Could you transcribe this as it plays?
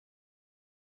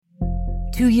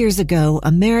2 years ago,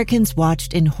 Americans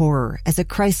watched in horror as a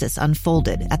crisis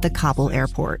unfolded at the Kabul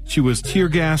airport. She was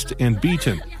tear-gassed and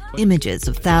beaten. Images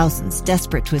of thousands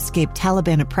desperate to escape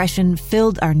Taliban oppression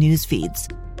filled our news feeds.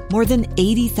 More than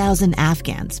 80,000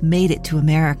 Afghans made it to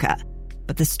America.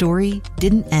 But the story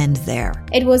didn't end there.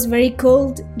 It was very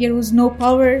cold. There was no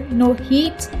power, no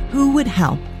heat. Who would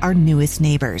help our newest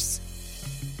neighbors?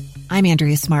 I'm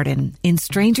Andrea Smartin. In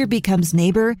Stranger Becomes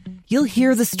Neighbor, you'll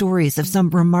hear the stories of some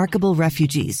remarkable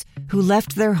refugees who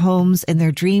left their homes and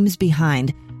their dreams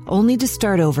behind, only to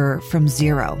start over from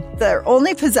zero. Their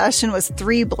only possession was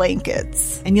 3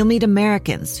 blankets. And you'll meet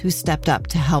Americans who stepped up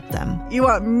to help them. You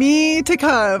want me to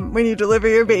come when you deliver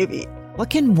your baby. What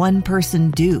can one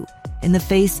person do in the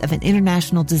face of an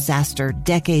international disaster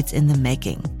decades in the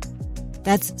making?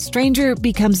 That's Stranger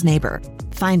Becomes Neighbor.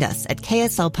 Find us at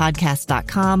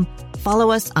kslpodcast.com.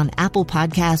 Follow us on Apple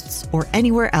Podcasts or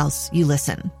anywhere else you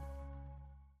listen.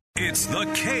 It's the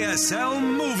KSL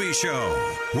Movie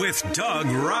Show with Doug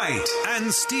Wright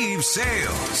and Steve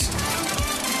Sales.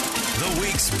 The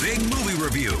week's big movie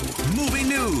review, movie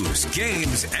news,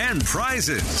 games, and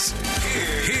prizes.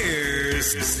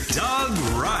 Here's Doug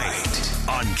Wright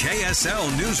on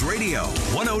KSL News Radio,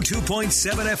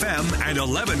 102.7 FM and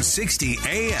 1160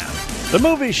 AM. The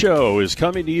movie show is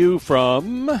coming to you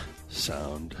from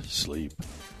Sound Sleep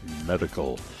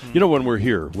Medical. You know, when we're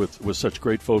here with such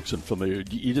great folks and familiar,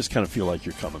 you just kind of feel like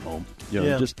you're coming home. You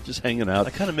know, just hanging out. I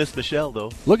kind of miss Michelle,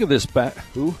 though. Look at this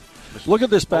Look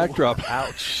at this backdrop. Oh,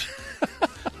 ouch.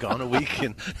 Gone a week.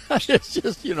 And it's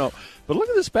just, but look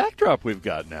at this backdrop we've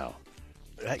got now.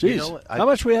 Jeez, how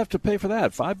much we have to pay for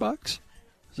that? $5?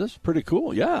 That's pretty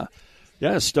cool. Yeah.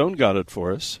 Yeah, Stone got it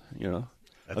for us,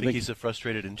 I think he's a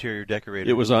frustrated interior decorator.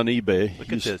 It was on eBay.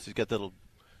 Look at this. He's got that little...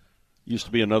 Used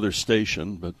to be another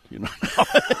station, but,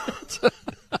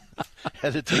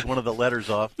 Had to take one of the letters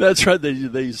off. That's right.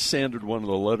 They sanded one of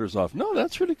the letters off. No,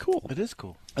 that's really cool. It is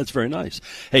cool. That's very nice.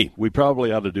 Hey, we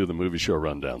probably ought to do the movie show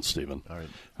rundown, Stephen.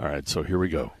 All right, so here we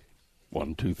go.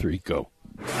 1, 2, 3, go.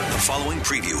 The following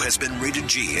preview has been rated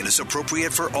G and is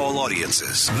appropriate for all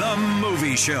audiences. The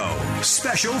Movie Show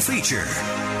Special Feature.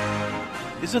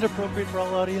 Is it appropriate for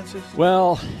all audiences?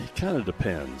 Well, it kind of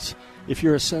depends. If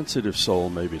you're a sensitive soul,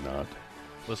 maybe not.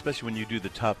 Well, especially when you do the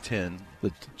top 10,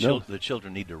 the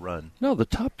children need to run. No, the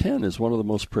top 10 is one of the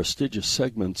most prestigious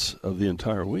segments of the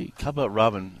entire week. How about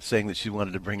Robin saying that she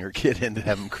wanted to bring her kid in to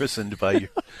have him christened by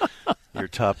your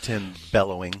top 10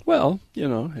 bellowing? Well,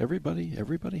 everybody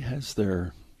has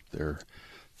their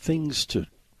things to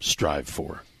strive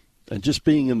for. And just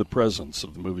being in the presence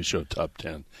of the movie show top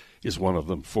 10 is one of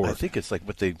them for... I think it's like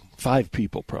 5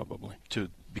 people, probably. To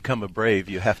become a brave,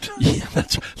 you have to... Yeah,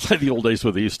 that's like the old days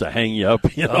where they used to hang you up,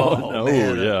 Oh,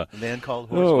 man. Yeah. A Man Called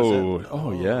Horse.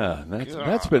 Yeah.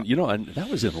 That's been, and that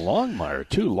was in Longmire,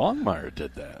 too. Longmire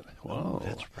did that. Wow. Oh,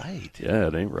 that's right. Yeah,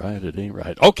 it ain't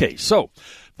right. Okay, so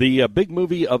the big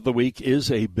movie of the week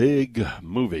is a big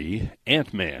movie,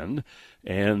 Ant-Man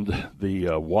and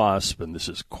the Wasp, and this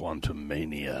is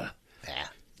Quantumania.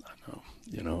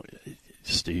 I know.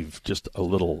 Steve, just a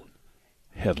little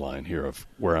headline here of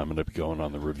where I'm going to be going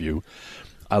on the review.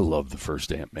 I love the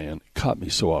first Ant-Man. It caught me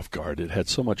so off guard. It had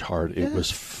so much heart. It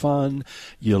was fun.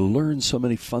 You learned so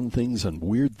many fun things and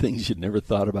weird things you'd never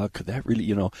thought about. Could that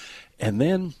really, And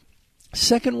then,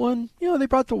 second one, they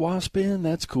brought the Wasp in.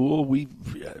 That's cool. We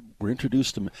were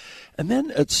introduced to him. And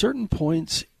then at certain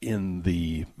points in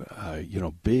the,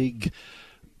 big,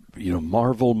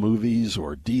 Marvel movies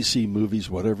or DC movies,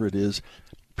 whatever it is,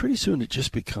 pretty soon it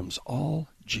just becomes all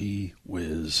gee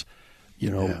whiz,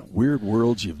 weird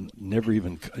worlds you've never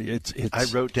even. It's. I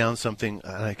wrote down something,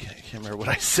 and I can't remember what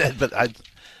I said, but I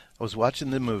was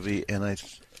watching the movie, and I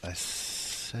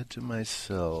said to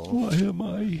myself, "Why am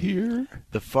I here?"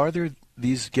 The farther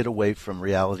these get away from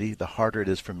reality, the harder it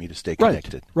is for me to stay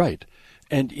connected. Right.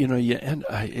 And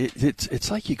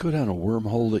it's like you go down a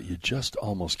wormhole that you just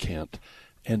almost can't,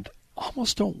 and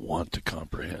almost don't want to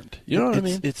comprehend. You know what I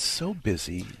mean? It's so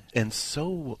busy and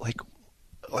so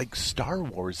like Star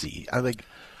Warsy.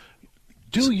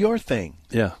 Do your thing.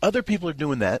 Yeah. Other people are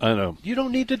doing that. I know. You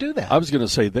don't need to do that. I was going to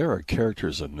say there are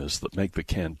characters in this that make the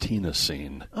cantina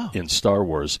scene in Star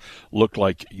Wars look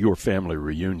like your family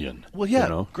reunion. Well,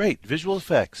 yeah, great. Visual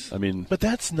effects. I mean... But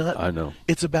that's not... I know.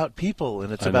 It's about people,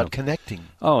 and it's about connecting.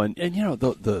 Oh, and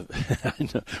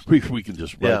we can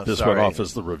just write this one off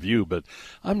as the review, but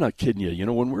I'm not kidding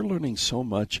you. When we're learning so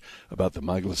much about the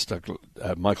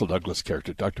Michael Douglas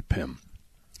character, Dr. Pym,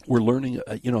 we're learning,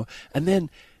 and then...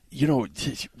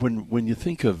 when you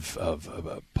think of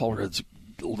Paul Rudd's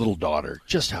little daughter,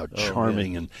 just how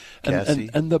charming and Cassie.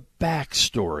 and the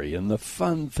backstory and the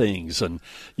fun things and,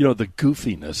 you know, the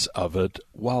goofiness of it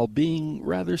while being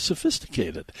rather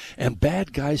sophisticated. And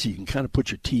bad guys you can kind of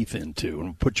put your teeth into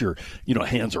and put your, you know,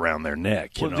 hands around their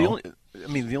neck, you know.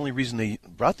 The only reason they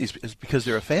brought these is because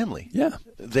they're a family. Yeah.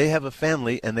 They have a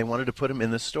family, and they wanted to put them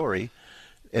in this story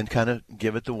and kind of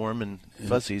give it the warm and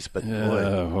fuzzies. But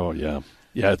boy, yeah.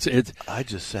 It's. I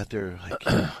just sat there.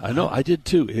 I know, I did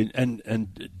too.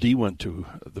 And Dee went to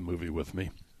the movie with me.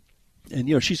 And,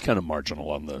 you know, she's kind of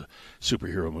marginal on the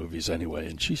superhero movies anyway,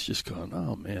 and she's just going,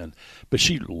 oh, man. But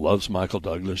she loves Michael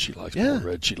Douglas. She likes Paul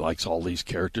Rudd. She likes all these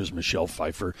characters, Michelle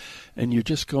Pfeiffer. And you're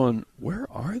just going, where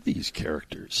are these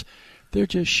characters? They're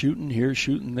just shooting here,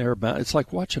 shooting there. It's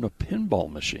like watching a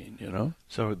pinball machine, you know?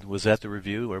 So was that the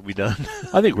review? Are we done?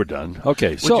 I think we're done.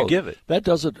 Okay. What'd you give it? That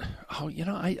does it. Oh, you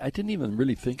know, I didn't even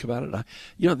really think about it.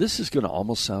 You know, this is going to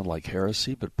almost sound like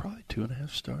heresy, but probably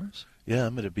 2.5 stars. Yeah,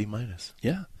 I'm at a B-.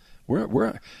 Yeah. We're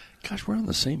on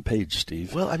the same page,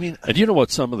 Steve. Well, I mean, and you know what?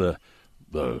 Some of the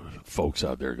folks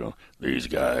out there go, these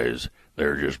guys,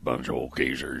 they're just a bunch of old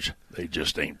geezers. They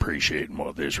just ain't appreciating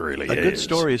what this really is. A good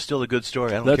story is still a good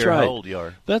story. I don't care how old you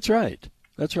are. That's right.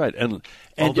 And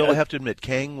although I have to admit,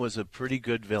 Kang was a pretty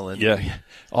good villain. Yeah.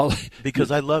 Because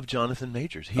I love Jonathan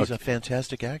Majors. He's a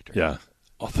fantastic actor. Yeah.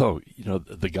 Although, you know,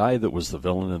 the guy that was the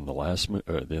villain in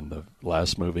the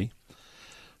last movie,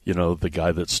 you know, the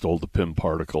guy that stole the Pym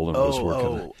particle and was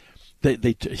working. The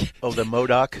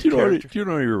MODOK do character? Do you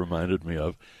know what he reminded me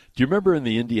of? Do you remember in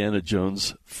the Indiana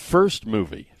Jones first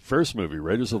movie,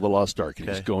 Raiders of the Lost Ark, and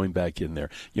he's going back in there,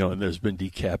 you know, and there's been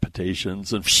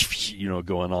decapitations and, you know,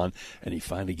 going on, and he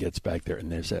finally gets back there,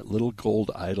 and there's that little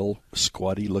gold idol,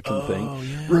 squatty-looking thing.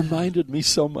 Yeah. Reminded me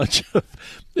so much of,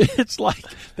 it's like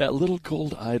that little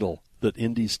gold idol that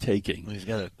Indy's taking. Well, he's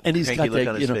got a and he's got look that,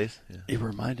 on his face. Yeah. It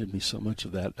reminded me so much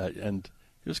of that, and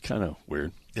it was kind of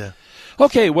weird. Yeah.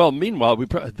 Okay, well, meanwhile,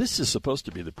 this is supposed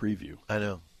to be the preview. I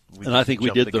know. And I think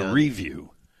we did the review.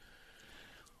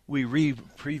 We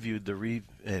previewed the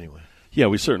anyway. Yeah,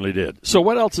 we certainly did. So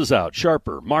what else is out?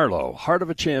 Sharper, Marlowe, Heart of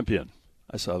a Champion.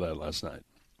 I saw that last night.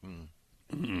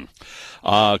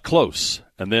 Close.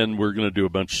 And then we're going to do a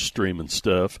bunch of streaming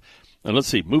stuff. And let's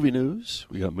see, movie news.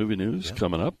 We got movie news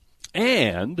coming up.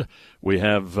 And we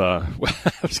have, I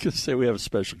was going to say we have a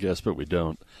special guest, but we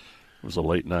don't. It was a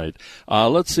late night.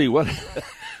 Let's see what...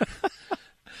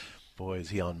 Boy, is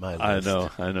he on my list.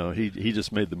 I know. He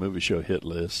just made the movie show hit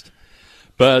list.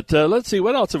 But let's see,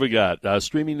 what else have we got?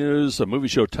 Streaming news, a movie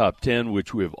show top 10,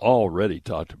 which we have already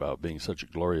talked about being such a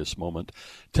glorious moment.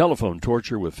 Telephone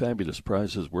torture with fabulous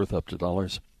prizes worth up to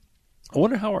dollars. I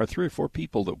wonder how our 3 or 4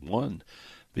 people that won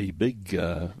the big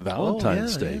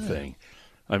Valentine's Day thing.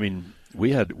 I mean,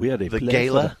 we had a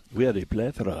gala. We had a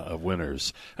plethora of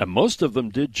winners, and most of them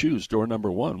did choose door number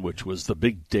 1, which was the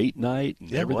big date night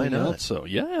and everything else. So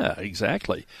yeah,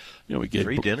 exactly. You know, we gave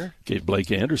free dinner. Gave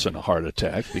Blake Anderson a heart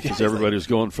attack because everybody was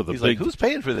going for the he's big. Like, who's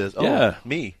paying for this? Yeah,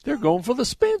 me. They're going for the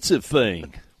expensive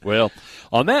thing. Well,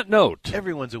 on that note,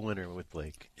 everyone's a winner with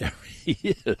Blake.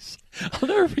 He is. I'll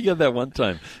never forget that one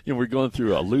time. You know, we're going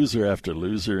through a loser after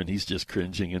loser, and he's just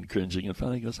cringing, and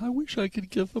finally he goes, "I wish I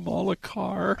could give them all a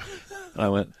car." And I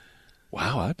went,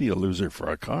 "Wow, I'd be a loser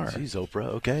for a car." Geez, Oprah.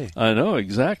 Okay. I know,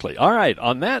 exactly. All right.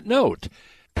 On that note.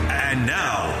 And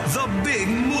now, the big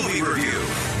movie review.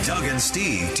 Doug and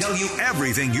Steve tell you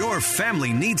everything your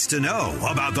family needs to know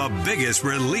about the biggest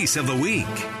release of the week.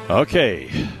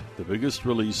 Okay. The biggest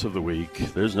release of the week.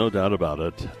 There's no doubt about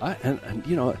it. And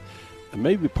you know,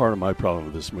 maybe part of my problem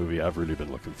with this movie, I've really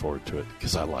been looking forward to it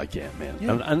because I like Ant-Man.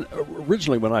 Yeah. And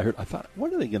originally when I heard, I thought,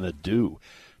 what are they going to do?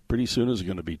 Pretty soon is it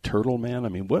going to be Turtle Man? I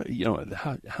mean, what? You know,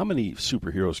 how many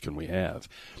superheroes can we have?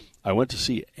 I went to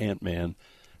see Ant-Man.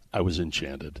 I was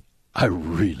enchanted. I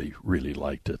really, really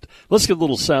liked it. Let's get a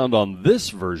little sound on this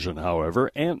version,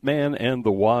 however. Ant-Man and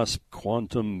the Wasp,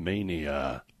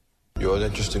 Quantumania. You're an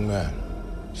interesting man,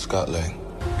 Scott Lang.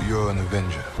 You're an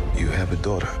Avenger. You have a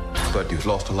daughter, but you've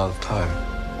lost a lot of time,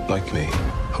 like me.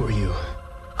 Who are you?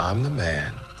 I'm the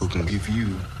man who can give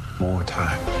you more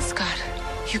time. Scott,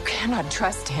 you cannot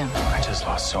trust him. I just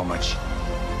lost so much.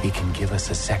 He can give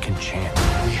us a second chance.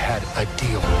 We had a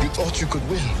deal. You thought you could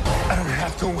win. I don't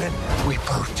have to win. We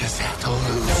both just have to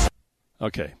lose.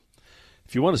 Okay.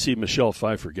 If you want to see Michelle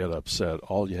Pfeiffer get upset,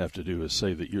 all you have to do is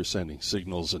say that you're sending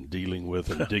signals and dealing with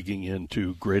and digging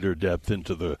into greater depth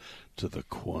into the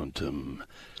quantum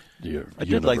universe. I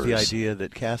did like the idea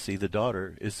that Cassie, the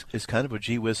daughter, is kind of a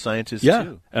gee whiz scientist yeah.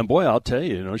 too. And boy, I'll tell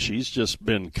you, you know, she's just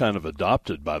been kind of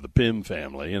adopted by the Pym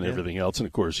family and everything else, and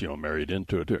of course, you know, married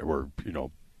into it, or you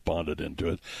know, bonded into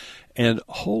it. And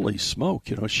holy smoke,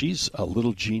 she's a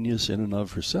little genius in and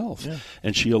of herself. Yeah.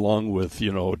 And she, along with,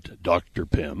 Dr.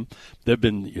 Pym, they've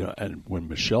been, and when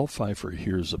Michelle Pfeiffer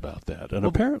hears about that, and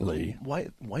apparently...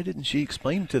 Why didn't she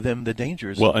explain to them the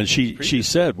dangers? Well, and she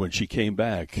said when she came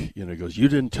back, goes, you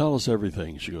didn't tell us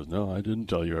everything. She goes, no, I didn't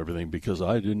tell you everything because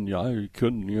I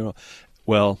couldn't,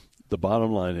 Well, the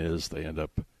bottom line is they end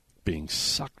up being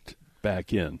sucked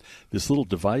back in. This little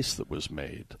device that was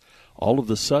made, all of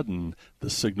a sudden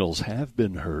the signals have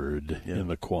been heard in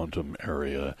the quantum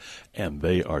area, and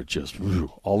they are just,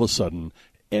 all of a sudden,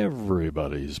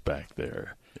 everybody's back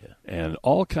there. Yeah. And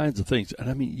all kinds of things. And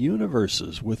I mean,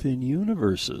 universes within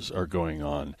universes are going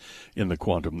on in the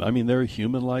quantum. I mean, there are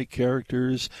human-like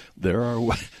characters. There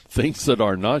are things that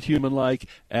are not human-like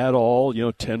at all.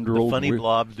 Tendril. The funny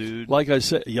blob dude. Like I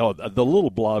said, the little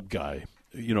blob guy,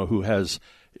 who has...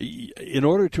 In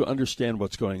order to understand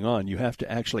what's going on, you have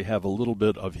to actually have a little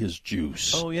bit of his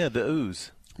juice. Oh, yeah, the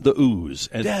ooze. The ooze.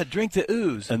 And, Dad, drink the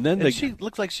ooze. And then she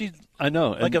looks like she's I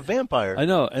know, like a vampire. I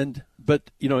know, but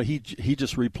he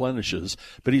just replenishes.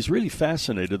 But he's really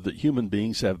fascinated that human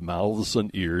beings have mouths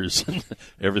and ears and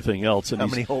everything else. And how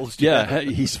many holes do you have?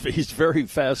 he's very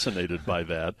fascinated by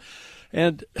that.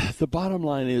 And the bottom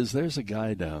line is there's a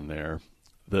guy down there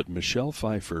that Michelle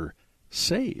Pfeiffer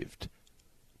saved.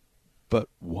 But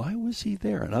why was he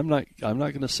there? And I'm not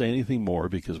going to say anything more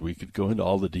because we could go into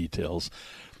all the details.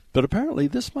 But apparently,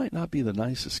 this might not be the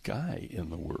nicest guy in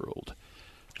the world.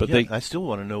 But I still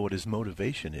want to know what his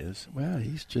motivation is. Well,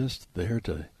 he's just there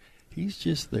to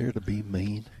be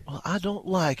mean. Well, I don't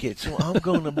like it, so I'm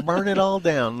going to burn it all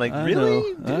down. Like,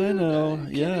 really? I know.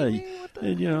 Yeah,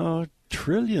 and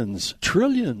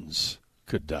trillions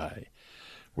could die.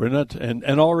 We're not, and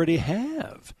already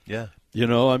have. Yeah.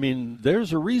 I mean,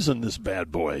 there's a reason this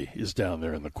bad boy is down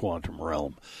there in the quantum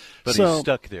realm. But he's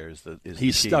stuck there.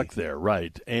 He's stuck there,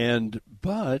 right?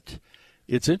 But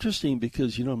it's interesting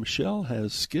because Michelle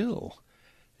has skill,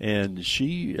 and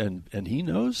she and he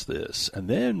knows this. And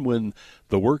then when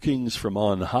the workings from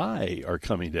on high are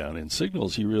coming down in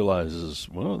signals, he realizes,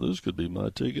 well, this could be my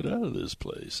ticket out of this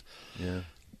place. Yeah.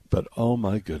 But oh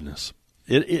my goodness,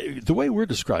 the way we're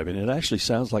describing it actually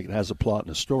sounds like it has a plot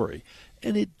and a story.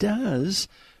 And it does,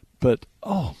 but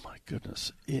oh my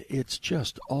goodness, it's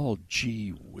just all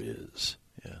gee whiz.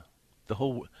 Yeah,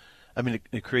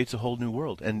 it creates a whole new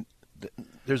world, and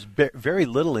there's very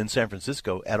little in San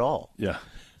Francisco at all. Yeah,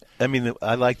 I mean,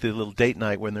 I like the little date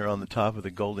night when they're on the top of the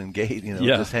Golden Gate,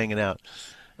 just hanging out.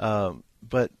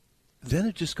 But then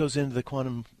it just goes into the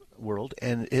quantum world,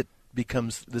 and it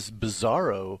becomes this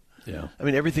bizarro. Yeah, I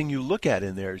mean, everything you look at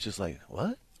in there is just like,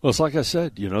 what? Well, it's like I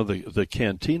said, the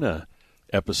Cantina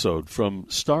episode from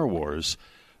Star Wars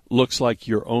looks like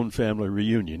your own family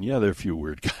reunion. Yeah, there are a few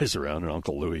weird guys around, and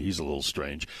Uncle Louie, he's a little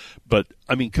strange. But,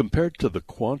 I mean, compared to the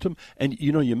quantum, and,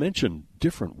 you mentioned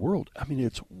different world. I mean,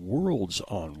 it's worlds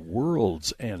on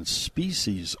worlds and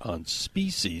species on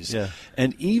species. Yeah.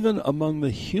 And even among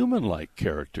the human-like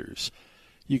characters,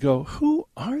 you go, who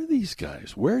are these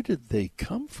guys? Where did they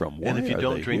come from? Why and if you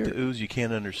don't drink here? The ooze, you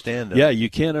can't understand them. Yeah, you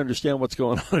can't understand what's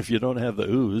going on if you don't have the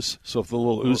ooze. So if the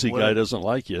little oozy guy doesn't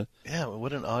like you. Yeah,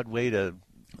 what an odd way to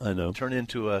turn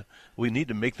into we need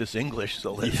to make this English,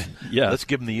 so let's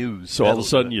give him the ooze. So all of a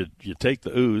sudden you take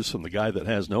the ooze from the guy that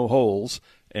has no holes,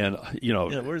 and,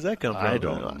 where's that come from? I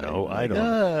don't know. I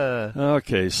don't know.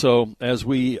 Okay, so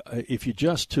if you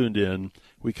just tuned in,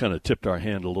 we kind of tipped our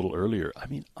hand a little earlier. I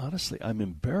mean, honestly, I'm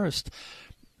embarrassed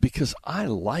because I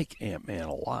like Ant-Man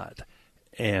a lot,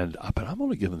 but I'm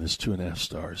only giving this 2.5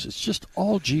 stars. It's just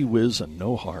all gee whiz and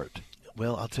no heart.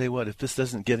 Well, I'll tell you what, if this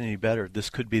doesn't get any better,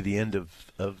 this could be the end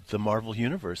of the Marvel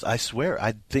Universe. I swear,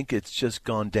 I think it's just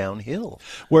gone downhill.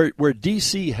 Where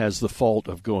DC has the fault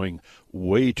of going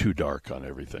way too dark on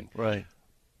everything. Right.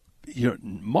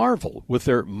 Marvel, with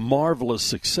their marvelous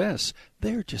success,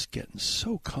 they're just getting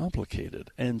so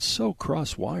complicated and so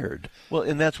cross-wired. Well,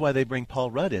 and that's why they bring Paul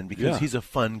Rudd in, because he's a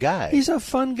fun guy. He's a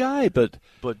fun guy, but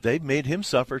they made him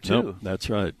suffer, too. Nope, that's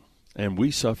right. And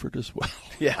we suffered as well.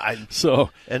 Yeah.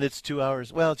 And it's 2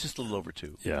 hours. Well, it's just a little over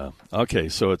 2. Yeah. Okay,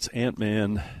 so it's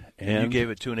Ant-Man and you gave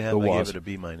it 2.5. I gave it a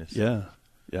B-. Yeah.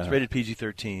 It's rated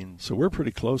PG-13. So we're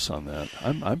pretty close on that.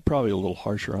 I'm probably a little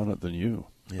harsher on it than you.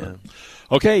 Yeah.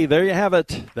 Okay, there you have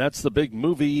it. That's the big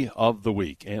movie of the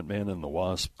week, Ant-Man and the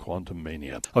Wasp,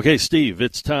 Quantumania. Okay, Steve,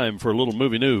 it's time for a little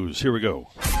movie news. Here we go.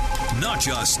 Not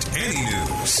just any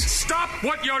news. Stop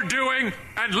what you're doing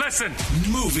and listen.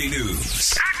 Movie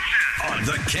news. On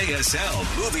the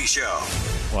KSL Movie Show.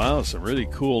 Wow, some really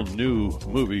cool new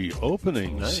movie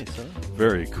openings. Nice, huh?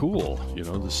 Very cool.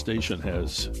 The station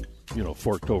has,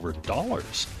 forked over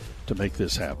dollars to make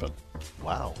this happen.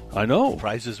 Wow. I know.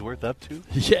 Prizes worth up to?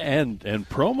 Yeah, and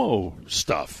promo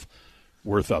stuff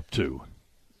worth up to.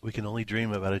 We can only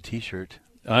dream about a T-shirt.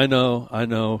 I know.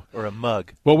 Or a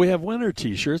mug. Well, we have winner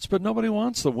T-shirts, but nobody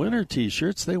wants the winner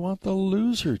T-shirts. They want the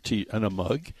loser and a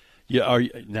mug. Yeah,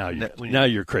 now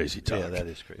you're crazy talk. Yeah, that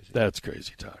is crazy. That's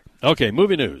crazy talk. Okay,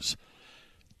 movie news.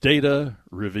 Data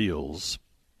reveals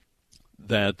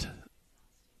that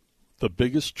the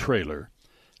biggest trailer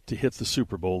to hit the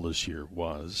Super Bowl this year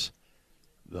was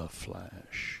The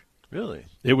Flash. Really?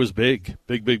 It was big.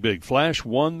 Flash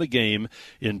won the game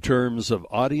in terms of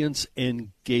audience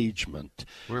engagement.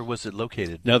 Where was it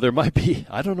located? Now, there might be,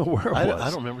 I don't know where it was. I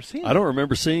don't remember seeing it. I don't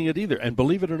remember seeing it either. And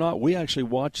believe it or not, we actually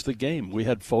watched the game. We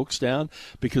had folks down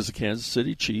because the Kansas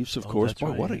City Chiefs, of course.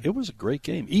 Boy, right. It was a great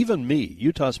game. Even me,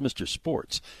 Utah's Mr.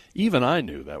 Sports, even I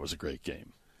knew that was a great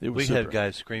game. We had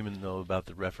guys screaming, though, about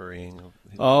the refereeing.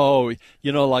 Oh,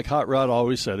 like Hot Rod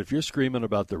always said, if you're screaming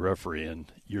about the refereeing,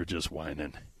 you're just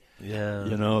whining.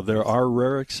 Yeah. There are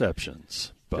rare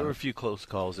exceptions. But there were a few close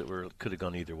calls that could have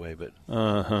gone either way, but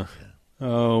yeah.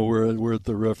 Oh, we're at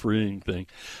the refereeing thing.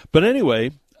 But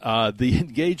anyway, the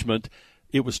engagement,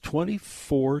 it was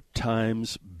 24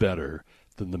 times better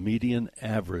than the median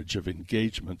average of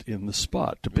engagement in the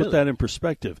spot. To put that in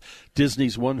perspective,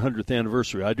 Disney's 100th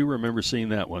anniversary, I do remember seeing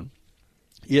that one.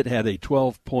 It had a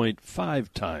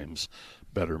 12.5 times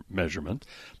better measurement.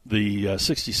 The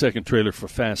 60-second trailer for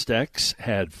Fast X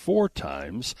had 4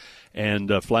 times,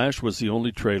 and Flash was the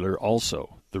only trailer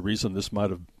also. The reason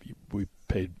we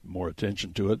paid more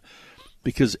attention to it,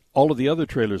 because all of the other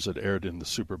trailers that aired in the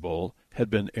Super Bowl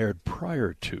had been aired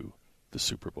prior to the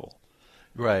Super Bowl.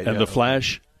 Right. And the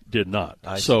Flash did not.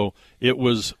 So it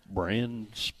was brand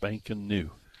spanking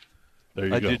new. There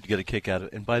you go. I did get a kick out of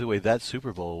it. And by the way, that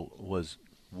Super Bowl was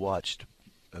watched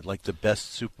like the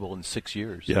best Super Bowl in 6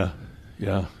 years. Yeah.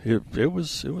 It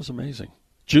was amazing.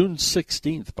 June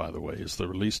 16th, by the way, is the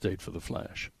release date for The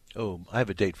Flash. Oh, I have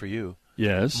a date for you.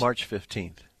 Yes. March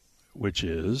 15th. Which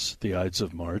is the Ides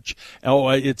of March. Oh,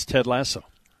 it's Ted Lasso.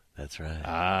 That's right.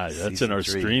 That's Season in our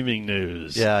 3. Streaming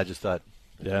news. Yeah, I just thought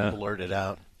blurt it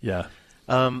out. Yeah.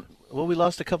 Well, we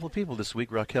lost a couple of people this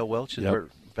week. Raquel Welch is our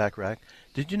back rack.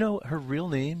 Did you know her real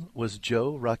name was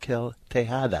Jo Raquel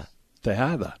Tejada?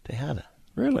 Tejada.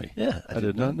 Really? Yeah. I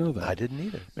did not know that. I didn't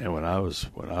either. Man, when I was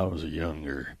a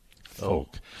younger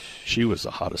folk, she was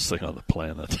the hottest thing on the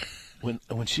planet.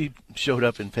 When she showed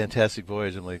up in Fantastic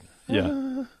Voyage, I'm like,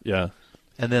 yeah.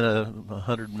 And then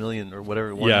 100 million or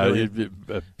whatever.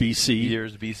 BC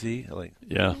years BC. Like,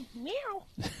 yeah. Meow.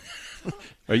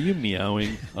 Are you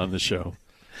meowing on the show?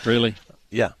 Really?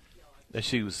 Yeah.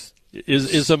 She was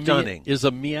stunning. Is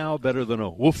a meow better than a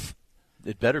woof?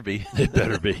 It better be. It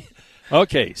better be.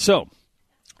 Okay, so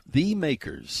the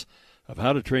makers of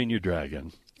How to Train Your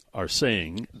Dragon are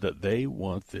saying that they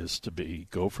want this to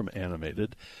go from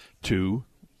animated to,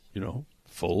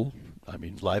 full,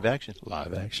 live action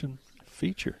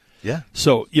feature. Yeah.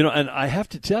 So, and I have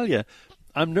to tell you,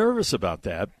 I'm nervous about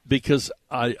that because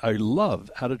I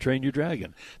love How to Train Your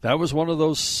Dragon. That was one of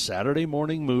those Saturday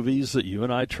morning movies that you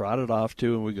and I trotted off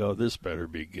to, and we go, this better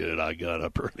be good. I got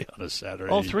up early on a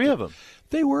Saturday. All 3 of them.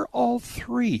 They were all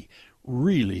 3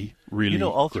 really, really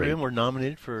all 3 great. of them were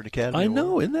nominated for an Academy Award. I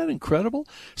know. Isn't that incredible?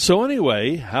 So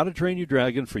anyway, How to Train Your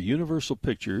Dragon for Universal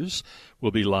Pictures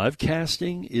will be live.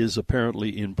 Casting is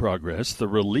apparently in progress. The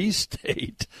release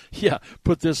date,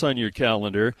 put this on your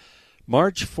calendar,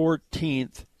 March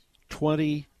 14th,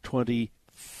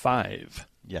 2025.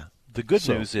 Yeah. The good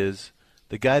news is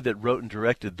the guy that wrote and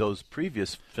directed those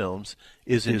previous films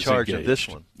is in charge of this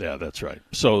one. Yeah, that's right.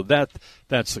 So that's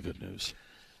the good news.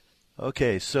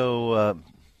 Okay, so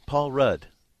Paul Rudd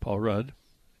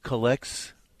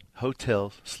collects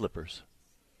hotel slippers.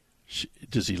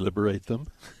 Does he liberate them?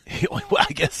 Well,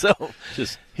 I guess so.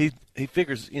 He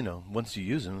figures, once you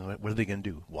use them, what are they going to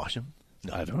do? Wash them?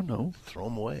 No. I don't know. Throw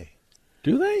them away.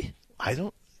 Do they? I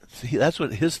don't. See, that's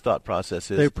what his thought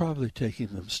process is. They're probably taking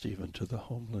them, Stephen, to the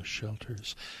homeless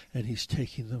shelters, and he's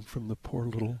taking them from the poor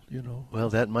little, Well,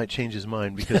 that might change his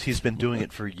mind because he's been doing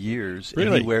it for years. Really?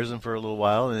 And he wears them for a little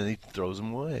while, and then he throws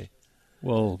them away.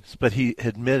 Well, but he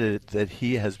admitted that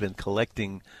he has been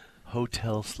collecting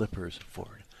hotel slippers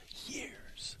for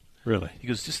years. Really? He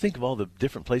goes, just think of all the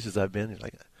different places I've been. He's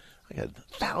like, I got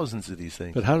thousands of these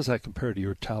things. But how does that compare to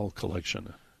your towel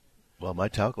collection? Well, my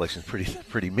towel collection is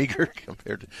pretty meager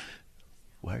compared to.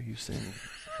 Why are you saying?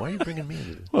 Why are you bringing me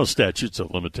into this? Well, statutes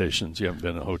of limitations. You haven't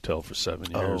been in a hotel for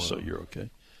 7 years, so you're okay.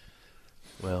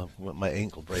 Well, my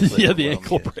ankle bracelet. Yeah, the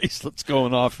ankle bracelet's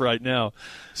going off right now.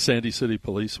 Sandy City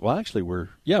Police. Well, actually, we're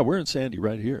in Sandy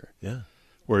right here. Yeah.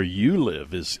 Where you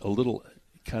live is a little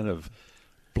kind of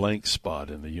blank spot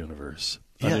in the universe.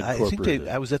 Yeah, I think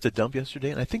I was at the dump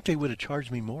yesterday, and I think they would have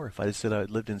charged me more if I had said I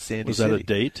lived in Sandy City. Was that a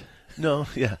date? No,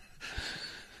 yeah.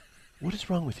 What is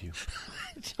wrong with you?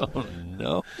 Oh,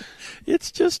 no.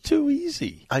 It's just too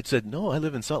easy. I said, no, I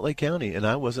live in Salt Lake County, and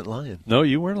I wasn't lying. No,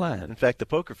 you weren't lying. In fact, the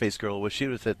poker face girl, she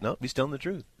would have said, no, he's telling the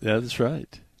truth. Yeah, that's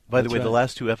right. By the way, the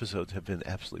last 2 episodes have been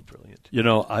absolutely brilliant. You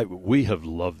know, we have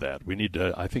loved that. We need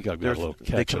to, I think I've got a little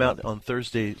catch-up. They come out on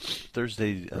Thursday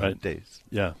right. days.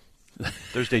 Yeah.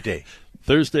 Thursday day.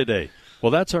 Thursday day.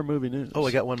 Well, that's our movie news. Oh,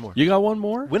 I got one more. You got one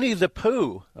more? Winnie the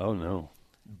Pooh. Oh, no.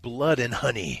 Blood and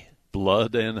Honey.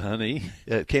 Blood and Honey.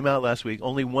 It came out last week,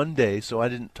 only one day, so I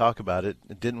didn't talk about it.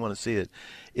 I didn't want to see it.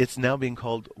 It's now being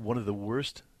called one of the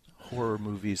worst horror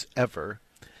movies ever.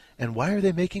 And why are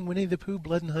they making Winnie the Pooh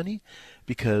Blood and Honey?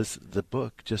 Because the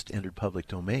book just entered public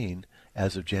domain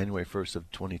as of January 1st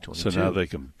of 2022. So now they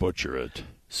can butcher it.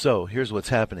 So here's what's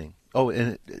happening. Oh,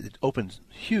 and it opened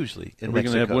hugely in Mexico. We're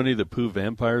going to have Winnie the Pooh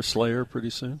Vampire Slayer pretty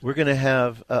soon? We're going to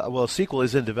have, a sequel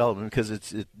is in development because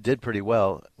it did pretty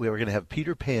well. We were going to have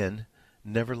Peter Pan,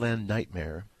 Neverland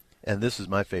Nightmare, and this is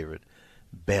my favorite,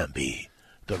 Bambi,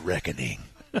 The Reckoning.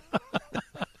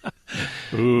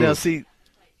 Now, see,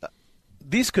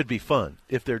 these could be fun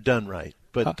if they're done right,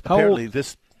 but apparently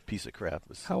this piece of crap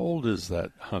was... How old is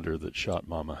that hunter that shot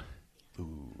Mama?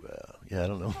 Ooh, yeah, I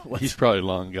don't know. He's probably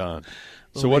long gone.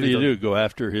 So what do? Go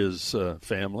after his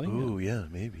family? Ooh, yeah,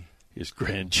 maybe. His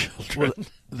grandchildren. Well,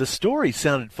 the story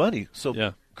sounded funny. So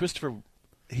yeah. Christopher,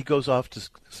 he goes off to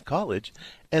college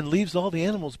and leaves all the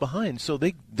animals behind. So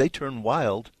they turn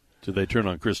wild. Do they turn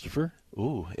on Christopher?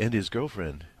 Ooh, and his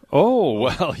girlfriend. Oh,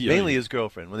 well, yeah. Mainly his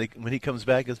girlfriend. When he comes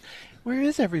back, he goes, where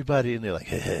is everybody? And they're like,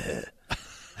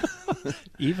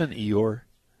 Even Eeyore?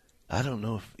 I don't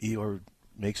know if Eeyore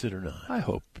makes it or not. I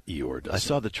hope Eeyore doesn't. I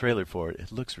saw the trailer for it.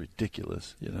 It looks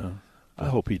ridiculous. You know, I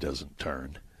hope he doesn't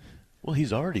turn. Well,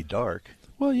 he's already dark.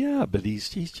 Well, yeah, but he's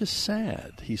just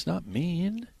sad. He's not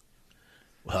mean.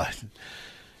 Well,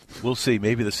 we'll see.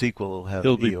 Maybe the sequel will have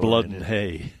He'll be Eeyore blood and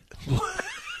hay.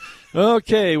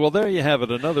 Okay, well, there you have it.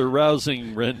 Another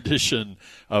rousing rendition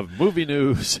of movie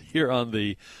news here on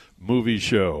the Movie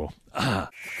Show. Back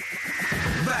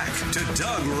to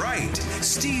Doug Wright,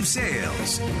 Steve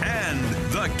Sales, and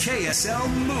the KSL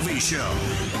Movie Show.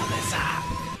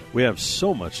 We have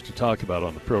so much to talk about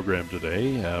on the program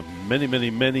today. Many, many,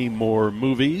 many more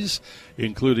movies,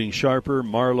 including Sharper,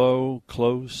 Marlowe,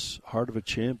 Close, Heart of a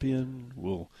Champion.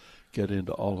 We'll get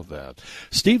into all of that.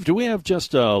 Steve, do we have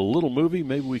just a little movie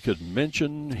maybe we could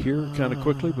mention here kind of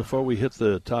quickly before we hit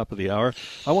the top of the hour?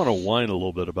 I want to whine a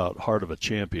little bit about Heart of a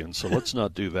Champion, so let's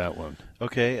not do that one.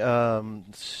 Okay.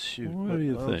 Shoot. What do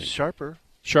you think? Sharper.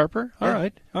 Sharper? Yeah.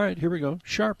 All right, here we go.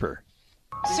 Sharper.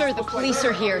 Sir, the police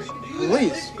are here.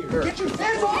 Police? Get your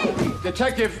hands off!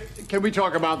 Detective, can we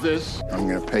talk about this? I'm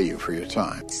going to pay you for your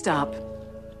time. Stop.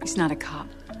 He's not a cop.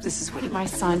 This is what my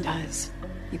son does.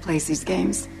 He plays these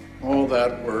games. All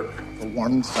that work for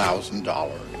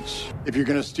 $1,000. If you're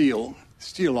going to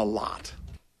steal a lot.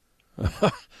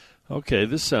 Okay,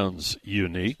 this sounds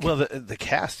unique. Well, the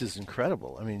cast is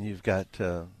incredible. I mean, you've got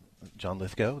John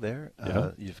Lithgow there.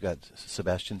 Yeah. You've got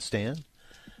Sebastian Stan.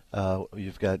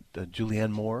 You've got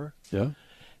Julianne Moore. Yeah.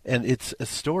 And it's a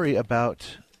story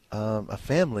about a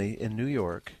family in New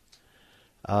York.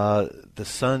 The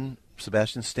son,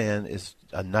 Sebastian Stan, is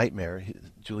a nightmare.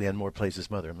 Julianne Moore plays his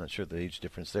mother. I'm not sure the age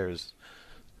difference there is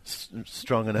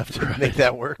strong enough to make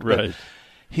that work. Right.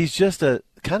 He's just a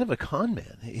kind of a con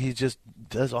man. He just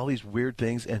does all these weird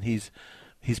things, and he's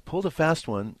pulled a fast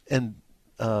one. And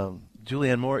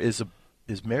Julianne Moore is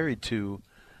married to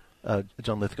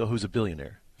John Lithgow, who's a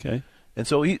billionaire. Okay. And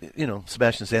so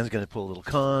Sebastian Stan's going to pull a little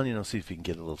con, see if he can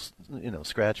get a little,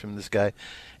 scratch from this guy.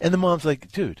 And the mom's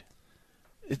like, dude,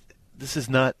 this is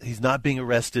not. He's not being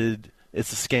arrested.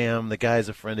 It's a scam. The guy's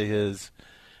a friend of his,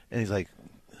 and he's like,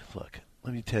 look,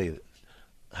 let me tell you.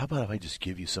 How about if I just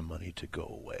give you some money to go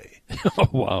away? Oh,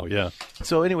 wow, yeah.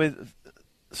 So anyway,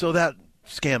 that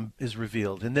scam is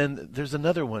revealed. And then there's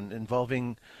another one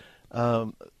involving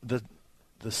the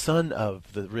son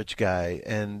of the rich guy,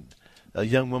 and a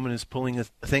young woman is pulling a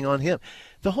thing on him.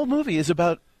 The whole movie is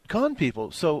about con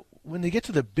people. So when they get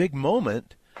to the big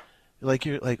moment,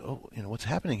 you're like, oh, what's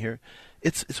happening here?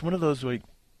 It's one of those where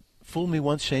fool me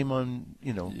once, shame on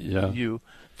you.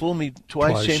 Fool me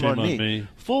twice, shame on me.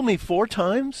 Fool me 4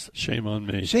 times, shame on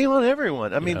me. Shame on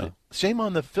everyone. I mean, shame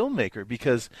on the filmmaker,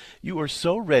 because you are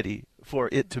so ready for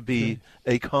it to be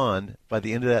a con by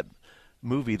the end of that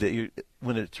movie that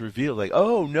when it's revealed, like,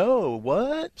 oh no,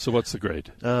 what? So what's the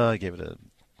grade? I gave it I don't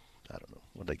know.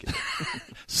 What did I give it?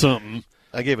 Something.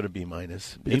 I gave it a B-.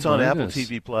 It's B-. on Apple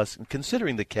TV Plus.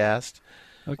 Considering the cast,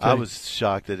 okay. I was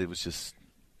shocked that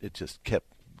it just kept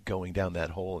going down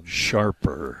that hole.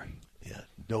 Sharper. Yeah,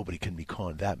 nobody can be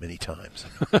conned that many times.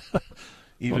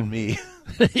 Even me.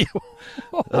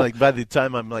 Like by the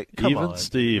time I'm like, come on. Even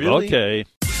Steve. Really? Okay.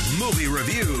 Movie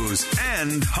reviews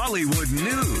and Hollywood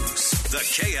news. The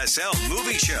KSL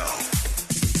Movie Show.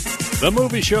 The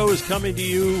movie show is coming to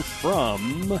you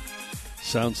from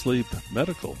Sound Sleep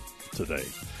Medical today.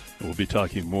 We'll be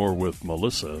talking more with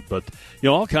Melissa, but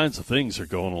all kinds of things are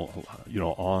going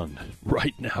on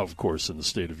right now, of course, in the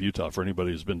state of Utah. For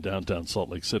anybody who's been downtown Salt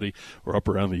Lake City or up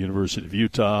around the University of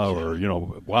Utah, or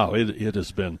wow, it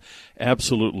has been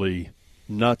absolutely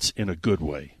nuts in a good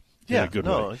way. Yeah,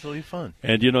 it's really fun.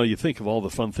 And you think of all the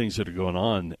fun things that are going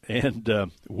on,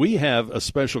 and we have a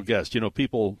special guest.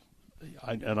 People,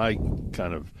 I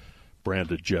kind of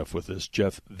branded Jeff with this,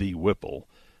 Jeff the Whipple,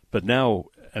 but now.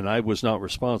 And I was not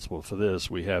responsible for this.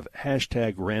 We have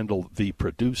 #Randall the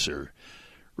producer.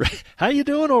 How you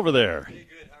doing over there? Pretty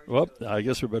good. How are you doing? I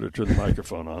guess we better turn the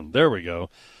microphone on. There we go.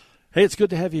 Hey, it's good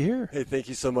to have you here. Hey, thank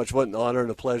you so much. What an honor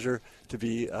and a pleasure to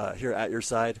be here at your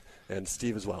side, and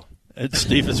Steve as well. And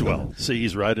Steve as well. See,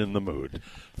 he's right in the mood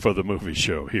for the movie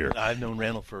show here. I've known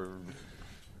Randall for...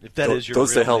 If that is your don't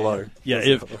real say how name. long. Yeah,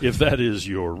 if that is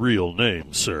your real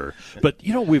name, sir. But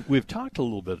we've talked a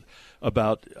little bit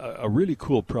about a really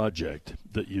cool project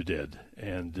that you did,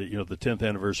 and the 10th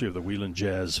anniversary of the Wheeling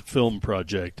Jazz Film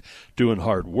Project, Doing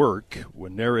Hard Work,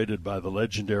 when narrated by the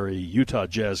legendary Utah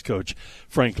jazz coach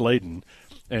Frank Layden.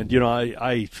 And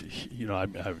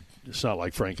it's not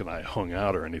like Frank and I hung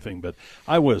out or anything, but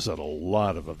I was at a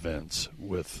lot of events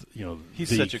with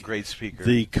he's such a great speaker,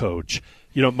 the coach.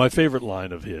 My favorite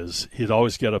line of his, he'd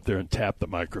always get up there and tap the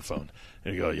microphone.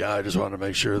 And he'd go, yeah, I just want to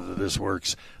make sure that this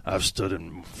works. I've stood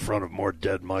in front of more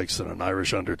dead mics than an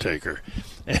Irish undertaker.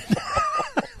 And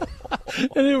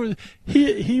it was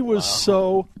he was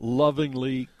so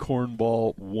lovingly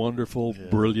cornball, wonderful,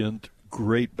 brilliant,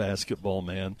 great basketball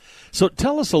man. So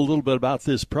tell us a little bit about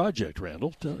this project,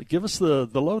 Randall. Give us the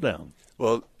lowdown.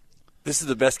 Well, this is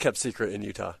the best-kept secret in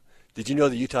Utah. Did you know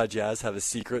the Utah Jazz have a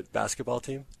secret basketball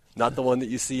team? Not the one that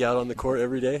you see out on the court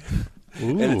every day.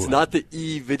 Ooh. And it's not the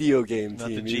video game not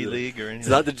team the G either. League or anything. It's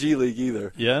not the G League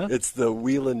either. Yeah? It's the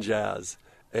Wheeling Jazz.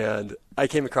 And I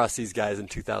came across these guys in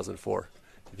 2004,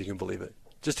 if you can believe it.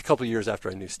 Just a couple years after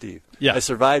I knew Steve. Yeah. I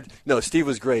survived. No, Steve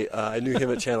was great. I knew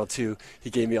him at Channel 2. He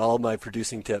gave me all my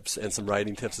producing tips and some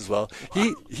writing tips as well.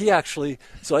 He actually,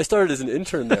 so I started as an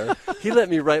intern there. He let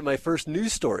me write my first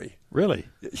news story. Really?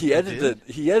 He edited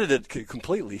it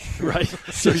completely. Right.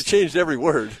 So he changed every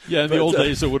word. Yeah, in the old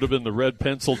days it would have been the red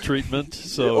pencil treatment.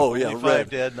 So 25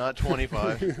 dead, not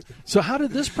 25. So how did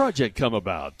this project come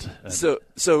about? So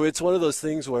it's one of those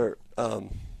things where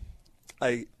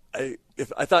I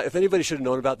thought if anybody should have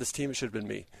known about this team, it should have been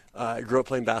me. I grew up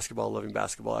playing basketball, loving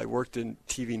basketball. I worked in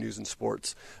TV news and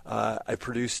sports. I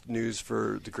produced news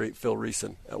for the great Phil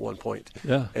Reeson at one point.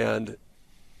 Yeah. And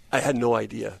I had no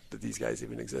idea that these guys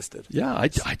even existed. Yeah, I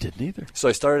didn't either. So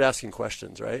I started asking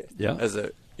questions, right? Yeah. As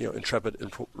a intrepid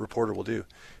reporter will do.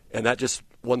 And that just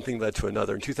one thing led to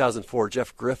another. In 2004,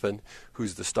 Jeff Griffin,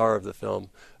 who's the star of the film,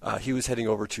 he was heading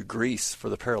over to Greece for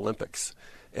the Paralympics.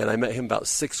 And I met him about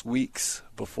 6 weeks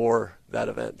before that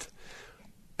event.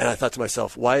 And I thought to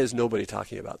myself, why is nobody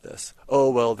talking about this? Oh,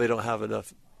 well, they don't have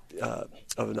enough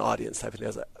of an audience type of thing. I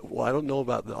was like, well, I don't know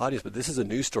about the audience, but this is a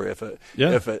news story.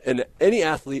 And any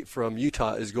athlete from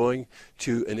Utah is going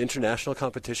to an international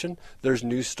competition, there's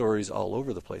news stories all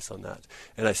over the place on that.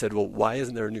 And I said, well, why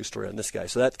isn't there a news story on this guy?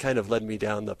 So that kind of led me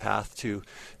down the path to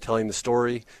telling the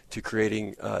story, to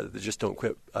creating the Just Don't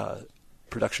Quit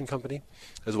production company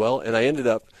as well. And I ended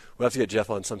up, we'll have to get Jeff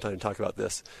on sometime to talk about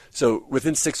this. So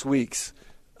within 6 weeks,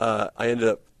 I ended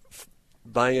up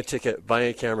buying a ticket,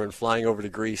 buying a camera, and flying over to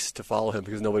Greece to follow him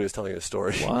because nobody was telling his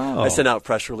story. Wow. I sent out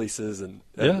press releases and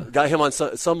got him on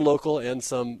some local and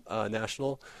some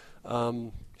national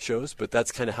shows, but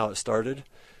that's kind of how it started.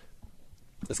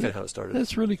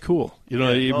 That's really cool. It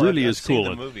really is cool. I've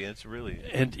seen the movie. It's really...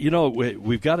 And,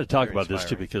 we've got to talk about this,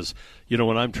 too, because,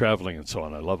 when I'm traveling and so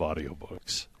on, I love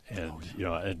audiobooks.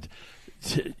 And,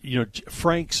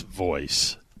 Frank's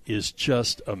voice is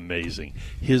just amazing.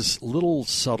 His little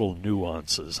subtle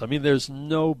nuances. I mean, there's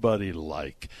nobody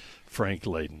like Frank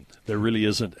Layden. There really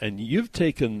isn't. And you've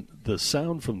taken the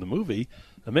sound from the movie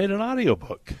and made an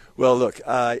audiobook. Well, look,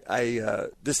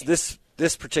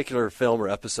 this particular film or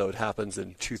episode happens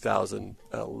in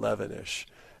 2011-ish,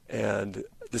 and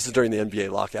this is during the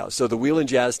NBA lockout. So the Wheeling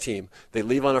Jazz team, they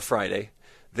leave on a Friday.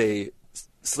 They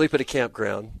sleep at a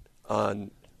campground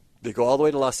on They go all the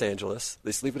way to Los Angeles.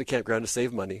 They sleep at a campground to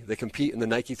save money. They compete in the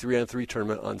Nike 3-on-3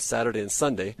 tournament on Saturday and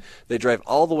Sunday. They drive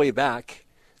all the way back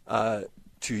to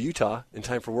Utah in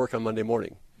time for work on Monday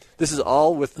morning. This is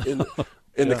all within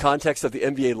in the context of the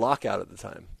NBA lockout at the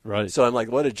time. Right. So I'm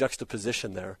like, what a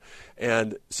juxtaposition there.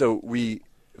 And so we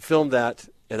filmed that,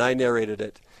 and I narrated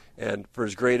it. And for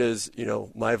as great as,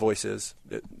 my voice is,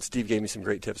 Steve gave me some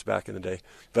great tips back in the day.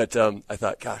 But I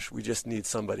thought, gosh, we just need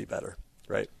somebody better,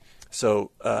 right?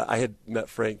 So I had met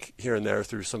Frank here and there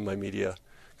through some of my media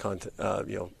content,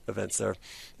 events there.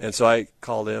 And so I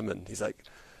called him, and he's like,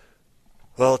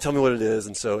 well, tell me what it is.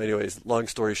 And so anyways, long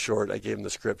story short, I gave him the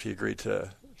script. He agreed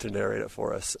to narrate it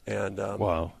for us. And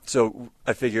wow. So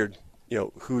I figured,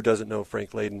 who doesn't know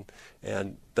Frank Layden?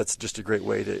 And that's just a great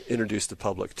way to introduce the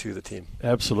public to the team.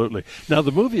 Absolutely. Now,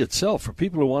 the movie itself, for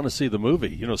people who want to see the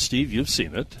movie, Steve, you've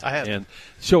seen it. I have. And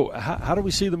so how do we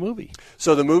see the movie?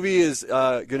 So the movie is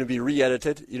going to be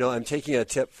re-edited. I'm taking a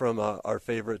tip from our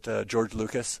favorite George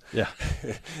Lucas. Yeah.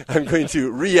 I'm going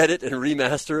to re-edit and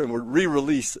remaster and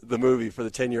re-release the movie for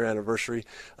the 10-year anniversary.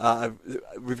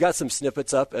 We've got some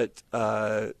snippets up at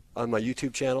on my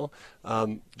YouTube channel.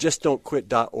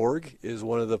 JustDon'tQuit.org is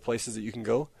one of the places that you can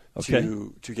go. Okay.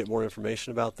 To get more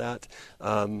information about that.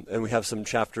 And we have some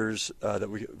chapters that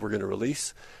we're going to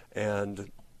release. And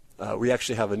we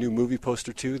actually have a new movie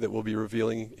poster, too, that we'll be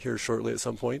revealing here shortly at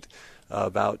some point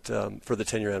about for the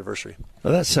 10-year anniversary.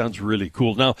 Well, that sounds really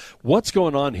cool. Now, what's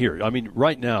going on here? I mean,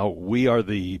 right now, we are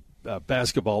the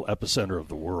basketball epicenter of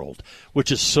the world,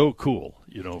 which is so cool,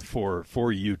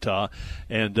 for Utah,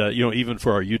 and even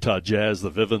for our Utah Jazz,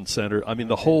 the Vivint Center. I mean,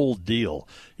 the whole deal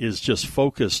is just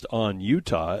focused on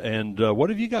Utah. And what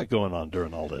have you got going on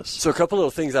during all this? So a couple little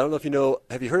things. I don't know if you know.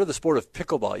 Have you heard of the sport of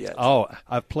pickleball yet? Oh,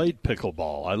 I've played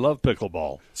pickleball. I love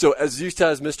pickleball. So as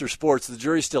Utah's Mr. Sports, the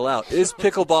jury's still out. Is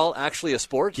pickleball actually a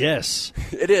sport? Yes,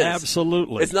 it is.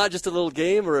 Absolutely. It's not just a little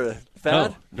game or a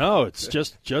fad. No, it's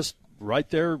just right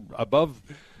there above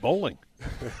bowling.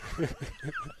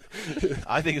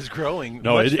 I think it's growing.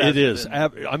 No, it is.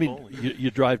 I mean,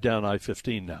 you drive down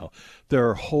I-15 now. There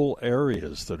are whole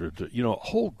areas that are,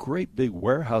 whole great big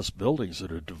warehouse buildings that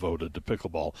are devoted to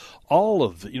pickleball. All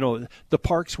of the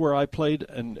parks where I played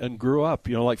and grew up,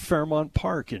 like Fairmont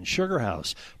Park in Sugar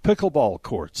House, pickleball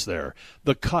courts there.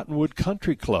 The Cottonwood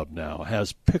Country Club now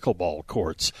has pickleball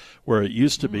courts where it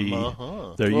used to be.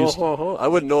 I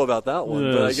wouldn't know about that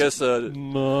one, but I guess.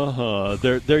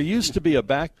 There used to be a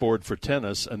backboard for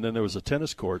tennis, and then there was a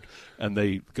tennis court, and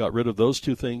they got rid of those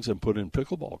two things and put in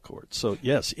pickleball courts. So,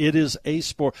 yes, it is a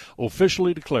sport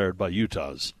officially declared by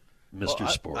Utah's Mr.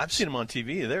 Sports. I've seen them on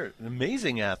TV. They're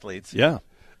amazing athletes. Yeah.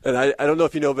 And I don't know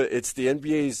if you know, but it's the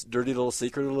NBA's dirty little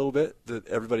secret a little bit that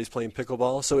everybody's playing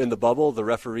pickleball. So in the bubble, the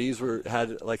referees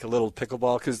had like a little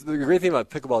pickleball. Because the great thing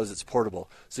about pickleball is it's portable.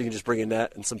 So you can just bring a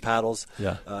net and some paddles.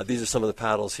 Yeah. These are some of the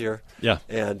paddles here. Yeah.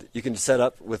 And you can set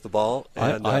up with the ball.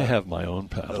 And, I have my own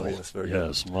paddle. Oh, yes, very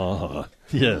yes,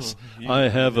 yes. I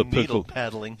have a pickle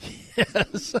paddling.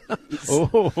 Yes.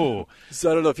 Oh. So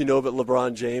I don't know if you know, but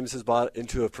LeBron James has bought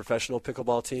into a professional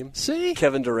pickleball team. See?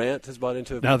 Kevin Durant has bought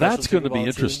into a now professional that's going to be team.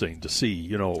 interesting to see,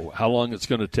 how long it's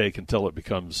going to take until it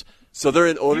becomes. So they're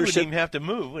in ownership. He wouldn't even have to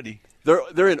move, would he?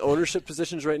 They're in ownership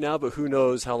positions right now, but who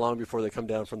knows how long before they come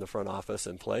down from the front office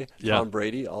and play. Yeah. Tom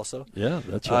Brady also. Yeah,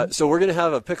 that's right. So we're going to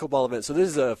have a pickleball event. So this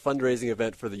is a fundraising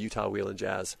event for the Utah Wheel and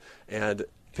Jazz. And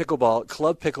Club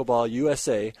Pickleball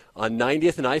USA on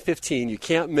 90th and I-15. You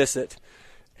can't miss it.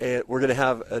 And we're going to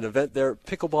have an event there,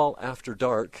 Pickleball After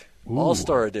Dark,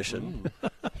 All-Star Edition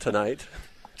tonight.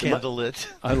 Candlelit.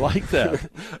 I like that.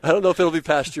 I don't know if it'll be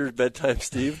past your bedtime,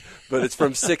 Steve, but it's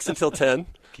from 6 until 10.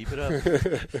 Keep it up.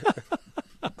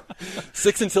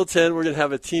 6 until 10, we're going to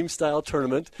have a team-style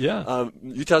tournament. Yeah.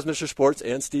 Utah's Mr. Sports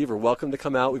and Steve are welcome to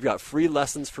come out. We've got free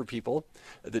lessons for people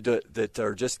that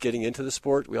are just getting into the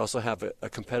sport. We also have a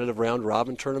competitive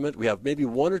round-robin tournament. We have maybe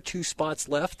 1 or 2 spots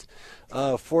left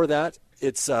for that.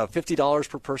 It's $50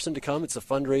 per person to come. It's a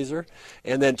fundraiser.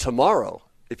 And then tomorrow,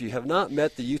 if you have not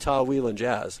met the Utah Wheel and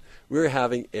Jazz, we're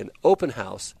having an open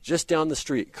house just down the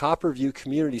street, Copperview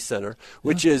Community Center,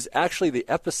 which is actually the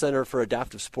epicenter for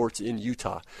adaptive sports in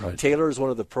Utah. Right. Taylor is one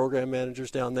of the program managers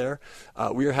down there.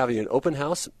 We are having an open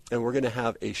house, and we're going to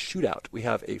have a shootout. We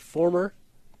have a former,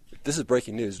 this is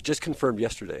breaking news, just confirmed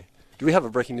yesterday. Do we have a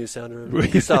breaking news sounder?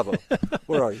 Gustavo,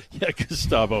 where are you? Yeah,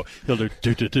 Gustavo. He'll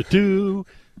do.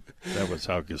 That was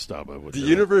how Gustavo would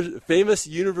do it. Famous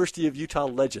University of Utah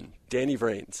legend, Danny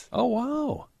Vrains. Oh,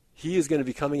 wow. He is going to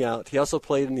be coming out. He also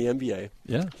played in the NBA.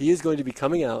 Yeah. He is going to be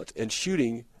coming out and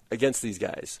shooting against these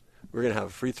guys. We're going to have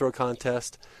a free throw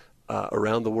contest.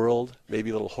 around the world, maybe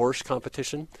a little horse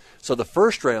competition. So the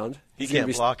first round, he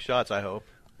can't block shots, I hope.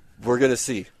 We're going to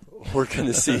see. We're going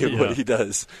to see what he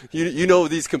does. You know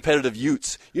these competitive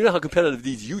utes. You know how competitive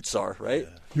these utes are, right?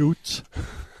 Utes.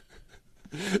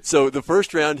 So the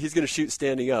first round, he's going to shoot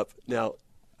standing up. Now,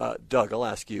 Doug, I'll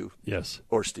ask you. Yes.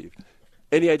 Or Steve.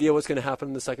 Any idea what's going to happen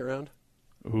in the second round?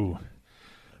 Ooh.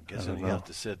 I'm guessing you have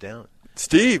to sit down.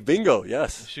 Steve, bingo,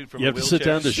 yes. Shoot from you have wheelchair. to sit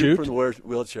down to shoot? From the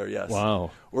wheelchair, yes.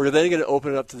 Wow. We're then going to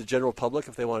open it up to the general public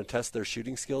if they want to test their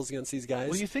shooting skills against these guys.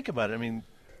 Well, you think about it. I mean,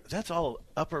 that's all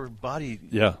upper body.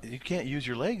 Yeah. You can't use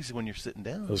your legs when you're sitting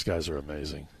down. Those guys are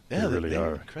amazing. Yeah, they really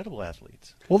are. Incredible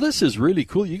athletes. Well, this is really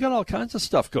cool. You got all kinds of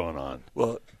stuff going on.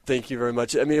 Well, thank you very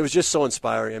much. I mean, it was just so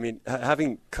inspiring. I mean,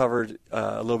 having covered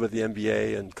a little bit of the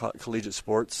NBA and collegiate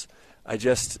sports, I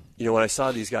just, when I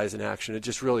saw these guys in action, it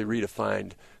just really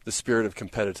redefined the spirit of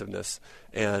competitiveness.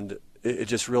 And it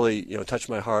just really, touched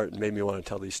my heart and made me want to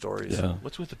tell these stories. Yeah.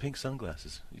 What's with the pink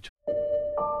sunglasses?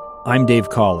 I'm Dave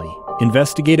Cawley,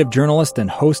 investigative journalist and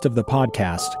host of the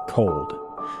podcast Cold.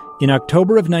 In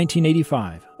October of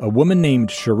 1985, a woman named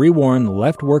Cherie Warren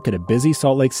left work at a busy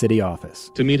Salt Lake City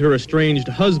office to meet her estranged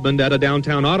husband at a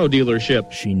downtown auto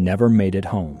dealership. She never made it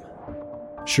home.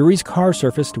 Cherie's car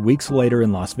surfaced weeks later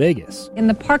in Las Vegas. In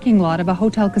the parking lot of a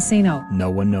hotel casino. No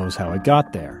one knows how it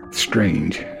got there.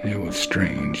 Strange. It was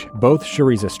strange. Both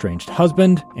Cherie's estranged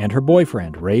husband and her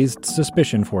boyfriend raised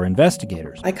suspicion for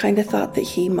investigators. I kind of thought that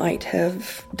he might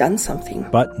have done something.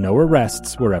 But no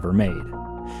arrests were ever made.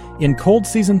 In Cold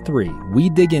Season 3, we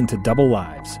dig into double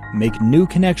lives, make new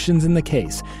connections in the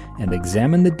case, and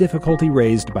examine the difficulty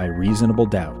raised by reasonable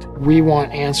doubt. We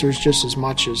want answers just as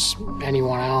much as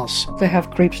anyone else. They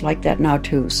have creeps like that now,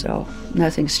 too, so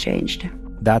nothing's changed.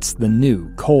 That's the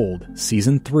new Cold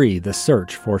Season 3, The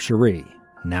Search for Cherie,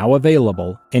 now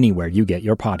available anywhere you get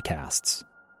your podcasts.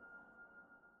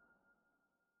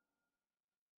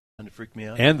 It freaked me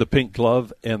out. And the pink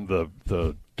glove and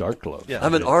the dark glove. Yeah.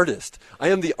 I'm an artist. I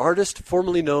am the artist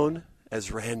formerly known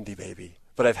as Randy Baby.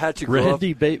 But I've had to grow up.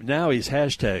 Randy Baby. Now he's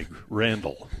hashtag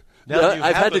Randall.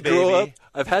 I've had to grow up.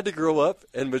 I've had to grow up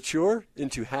and mature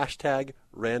into hashtag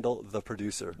Randall the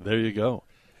producer. There you go.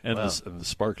 And, wow. the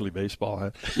sparkly baseball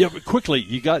hat. Yeah, but quickly,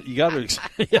 you got to.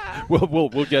 Yeah,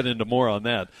 we'll get into more on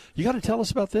that. You got to tell us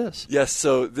about this. Yes.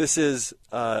 So this is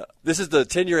the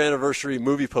 10-year anniversary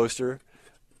movie poster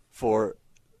for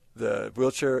the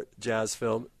wheelchair jazz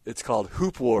film. It's called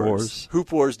Hoop Wars.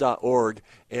 Hoopwars.org.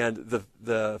 And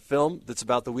the film that's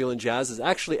about the wheel and jazz is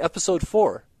actually episode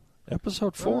 4.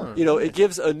 Episode 4. It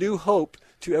gives a new hope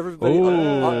to everybody.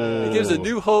 It gives a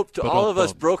new hope to all of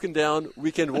us broken down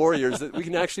weekend warriors that we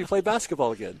can actually play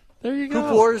basketball again. There you go.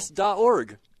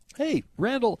 Hoopwars.org. Hey,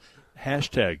 Randall.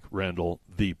 Hashtag Randall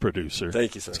the producer.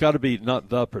 Thank you, sir. It's got to be not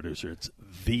the producer. It's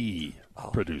the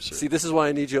producer. See, this is why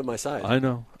I need you at my side. I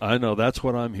know. That's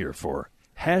what I'm here for.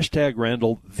 Hashtag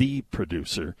Randall the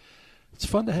producer. It's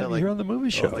fun to have you here on the movie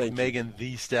show. Like Megan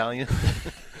the Stallion.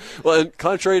 Well, and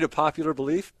contrary to popular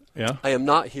belief, yeah, I am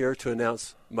not here to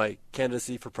announce my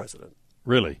candidacy for president.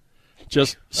 Really?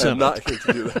 Just Senate. I'm not here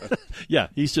to do that. Yeah,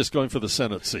 he's just going for the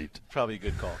Senate seat. Probably a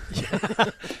good call.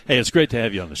 Hey, it's great to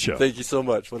have you on the show. Thank you so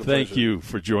much. What a Thank pleasure. you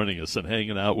for joining us and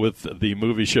hanging out with the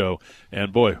movie show.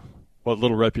 And boy, what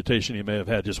little reputation he may have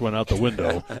had just went out the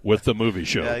window with the movie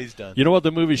show. Yeah, he's done. You know what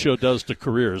the movie show does to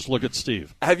careers? Look at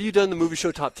Steve. Have you done the movie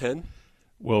show top 10?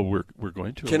 Well, we're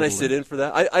going to. Can I sit in for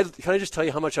that? Can I just tell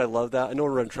you how much I love that? I know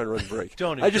we're trying to run a break.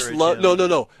 Don't I just love.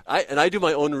 No. I do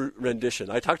my own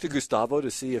rendition. I talked to Gustavo to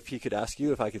see if he could ask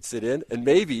you if I could sit in, and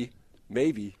maybe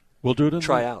we'll do it.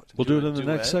 Try out. We'll do it in the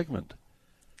next segment.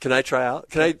 Can I try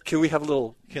out? Can we have a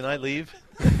little? Can I leave?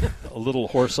 A little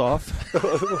horse off.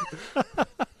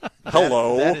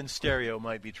 Hello. That in stereo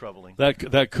might be troubling.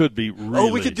 That could be really.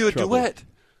 Oh, we could do a duet.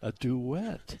 A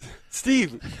duet.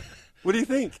 Steve, what do you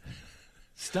think?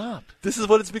 Stop. This is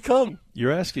what it's become.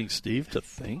 You're asking Steve to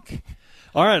think?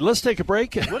 All right, let's take a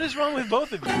break. What is wrong with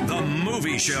both of you? The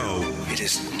Movie Show. It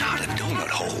is not a donut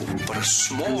hole, but a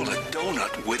smaller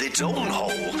donut with its own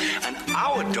hole. And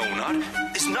our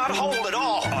donut is not a hole at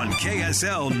all. On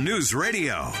KSL News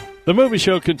Radio. The Movie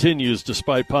Show continues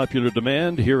despite popular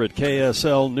demand here at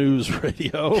KSL News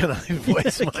Radio. Can I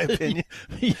voice my opinion?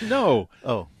 No.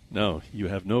 Oh. No, you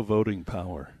have no voting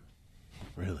power.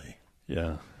 Really?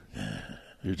 Yeah.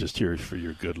 You're just here for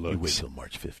your good looks. You wait till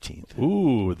March 15th.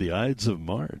 Ooh, the Ides of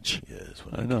March. Yes,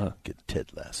 when I know. Get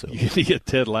Ted Lasso. You get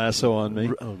Ted Lasso on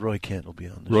me? Roy Kent will be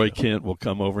on the Roy show. Kent will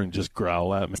come over and just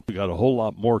growl at me. We got a whole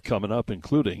lot more coming up,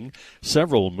 including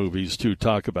several movies to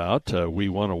talk about. We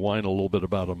want to whine a little bit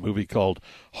about a movie called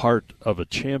Heart of a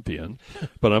Champion.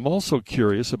 But I'm also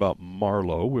curious about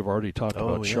Marlowe. We've already talked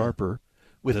about Sharper.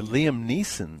 With Liam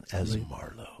Neeson as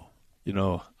Marlowe. You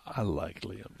know, I like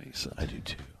Liam Neeson. I do,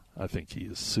 too. I think he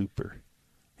is super.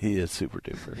 He is super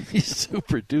duper. He's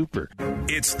super duper.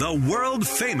 It's the world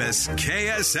famous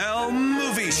KSL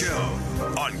Movie Show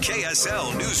on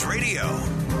KSL News Radio.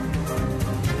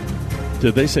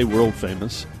 Did they say world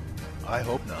famous? I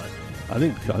hope not. I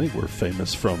think we're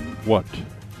famous from what?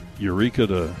 Eureka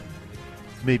to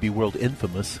maybe world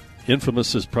infamous.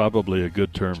 Infamous is probably a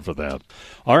good term for that.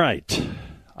 All right.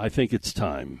 I think it's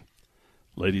time,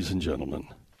 ladies and gentlemen.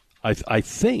 I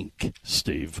think,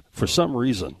 Steve, for some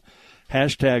reason,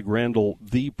 hashtag Randall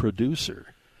the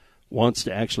producer wants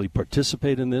to actually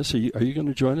participate in this. Are you going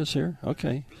to join us here?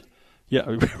 Okay.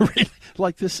 Yeah,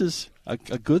 like this is a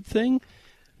good thing?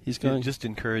 He's going just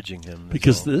encouraging him.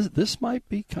 Because this might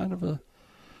be kind of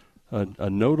a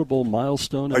notable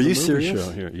milestone in the movie serious?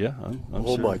 show here. Yeah, I'm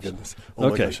oh serious. My goodness. Oh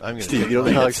okay. My gosh. Steve, you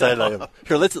don't know how excited I am.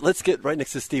 Here, let's get right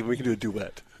next to Steve and we can do a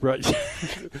duet. Right.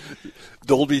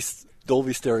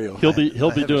 Dolby stereo. He'll be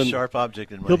doing a sharp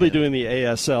object in my He'll be hand. doing the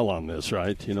ASL on this,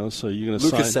 right? You know, so you're going to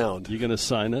Lucas Sound. You're going to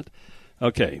sign it.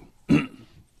 Okay.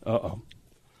 Uh-oh.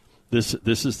 This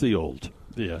is the old.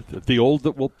 Yeah, the old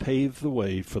that will pave the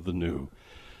way for the new.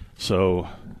 So,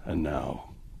 and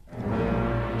now,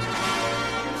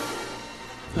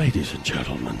 ladies and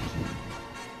gentlemen,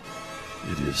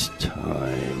 it is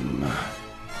time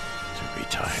to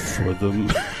retire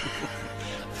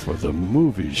for the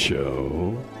movie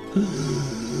show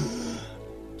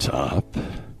top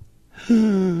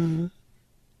 10.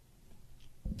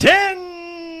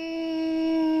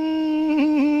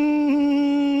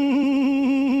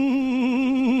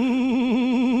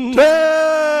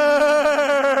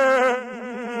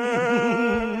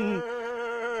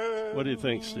 What do you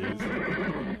think, Steve?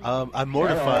 I'm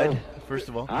mortified, first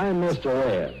of all. I'm Mr.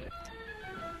 Ed.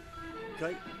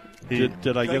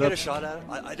 Did I get a shot at it?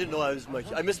 I didn't know I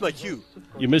missed my cue.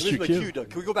 You missed your my cue? cue, Doug.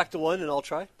 Can we go back to one and I'll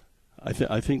try? I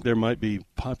think there might be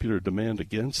popular demand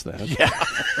against that. Yeah.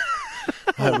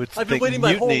 I've been waiting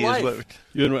my whole life.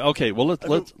 Okay, well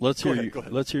let's hear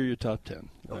your top 10.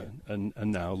 And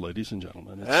now, ladies and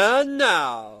gentlemen. And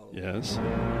now, yes,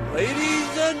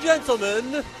 ladies and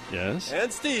gentlemen, yes,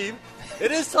 and Steve,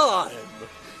 it is time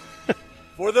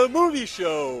for the movie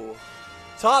show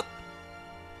top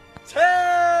 10.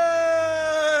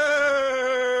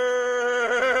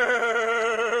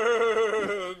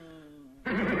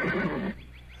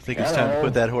 I think it's time to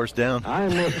put that horse down.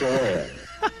 I'm Mr. Ed.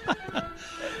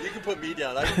 You can put me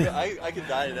down. I can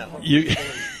die now.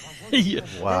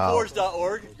 Wow.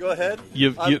 Rootwars.org. Go ahead.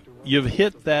 You've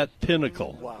hit that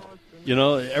pinnacle. Wow. You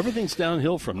know, everything's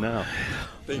downhill from now.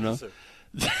 Thank you, sir.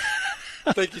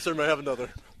 Thank you, sir. May I have another?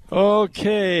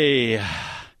 Okay.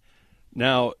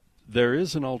 Now, there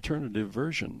is an alternative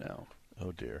version now.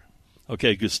 Oh, dear.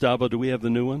 Okay, Gustavo, do we have the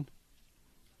new one?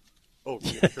 Oh,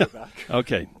 you're back.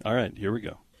 Okay. All right. Here we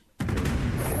go. 10,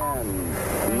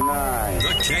 9. The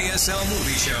KSL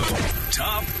Movie Show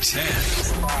Top 10.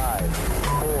 5,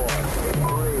 4,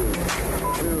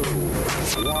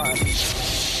 3, 2, 1.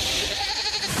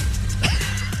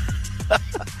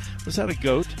 Was that a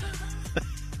goat?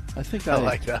 I think I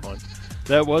like that one.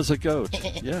 That was a goat.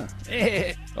 Yeah.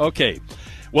 Okay.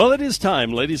 Well, it is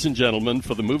time, ladies and gentlemen,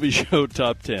 for the Movie Show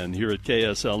Top 10 here at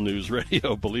KSL News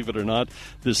Radio. Believe it or not,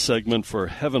 this segment, for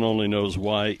heaven only knows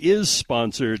why, is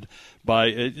sponsored by,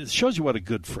 it shows you what a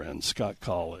good friend Scott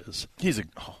Call is. He's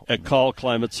at Call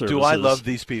Climate Services. Do I love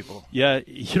these people? Yeah.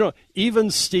 You know,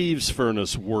 even Steve's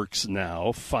furnace works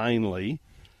now, finally.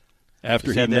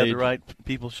 After he made the right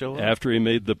people show up. After he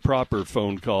made the proper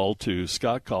phone call to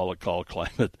Scott Call at Call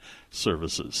Climate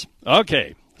Services.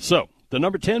 Okay, so the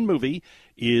number 10 movie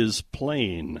is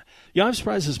Plane. Yeah, I'm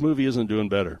surprised this movie isn't doing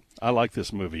better. I like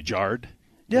this movie. Jarred.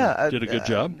 Yeah, did a good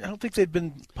job. I don't think they've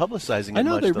been publicizing it I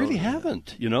know much, they though. really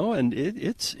haven't. You know, and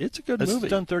it's a good movie. It's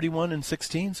done 31 and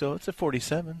 16, so it's a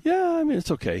 47. Yeah, I mean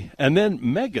it's okay. And then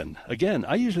Megan. Again,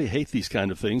 I usually hate these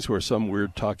kind of things where some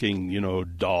weird talking,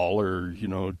 doll or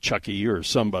Chucky or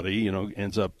somebody,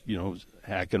 ends up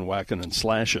hacking, whacking, and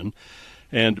slashing.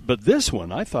 But this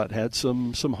one I thought had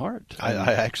some heart.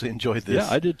 I actually enjoyed this.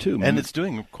 Yeah, I did too. And it's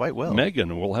doing quite well.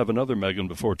 Megan, we'll have another Megan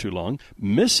before too long.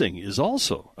 Missing is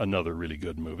also another really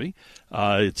good movie.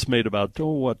 It's made about,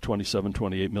 $27,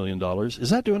 $28 million. Is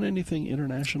that doing anything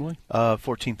internationally?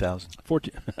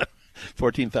 $14,000.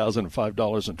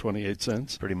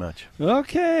 $14,005.28. Pretty much.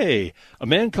 Okay. A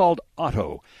Man Called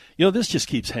Otto. This just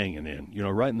keeps hanging in,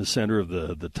 right in the center of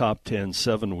the top 10,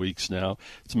 7 weeks now.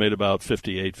 It's made about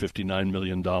 $59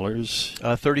 million.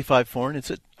 35 foreign.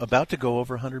 It's about to go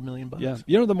over $100 million. Yeah.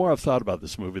 The more I've thought about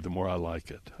this movie, the more I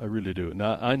like it. I really do.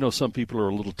 Now, I know some people are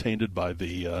a little tainted by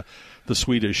the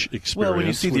Swedish experience. Well, when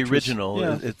you see the original,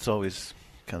 it's always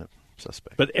kind of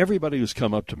suspect. But everybody who's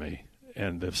come up to me,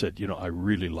 and they've said, I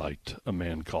really liked A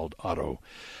Man Called Otto.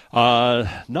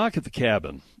 Knock at the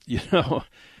Cabin.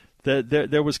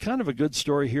 There was kind of a good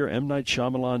story here. M. Night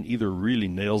Shyamalan either really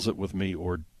nails it with me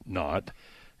or not.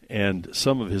 And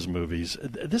some of his movies,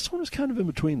 this one was kind of in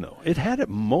between, though. It had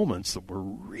moments that were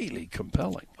really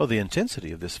compelling. Oh, the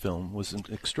intensity of this film was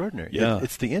extraordinary. Yeah.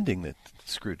 It's the ending that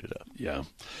screwed it up. Yeah.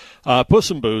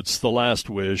 Puss in Boots, The Last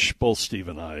Wish, both Steve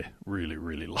and I really,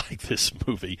 really like this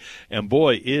movie. And,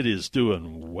 boy, it is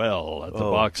doing well at the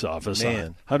box office.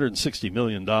 Man. $160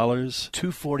 million.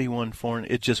 $241 foreign.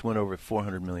 It just went over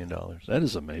 $400 million. That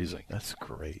is amazing. That's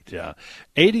great. Yeah.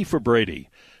 80 for Brady.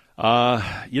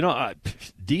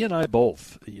 Dee and I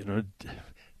both,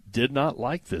 did not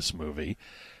like this movie.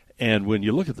 And when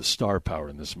you look at the star power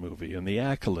in this movie and the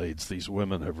accolades these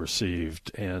women have received,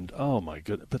 and oh my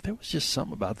goodness, but there was just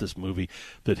something about this movie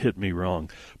that hit me wrong.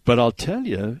 But I'll tell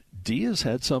you, Dee has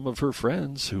had some of her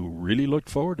friends who really looked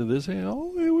forward to this, and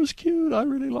it was cute. I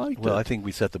really liked it. Well, I think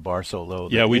we set the bar so low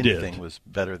that we did. Anything was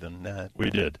better than that. We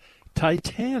did.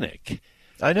 Titanic.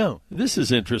 I know. This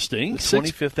is interesting. The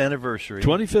 25th anniversary.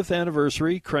 25th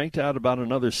anniversary, cranked out about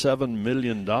another $7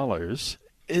 million.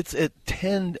 It's at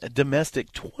 10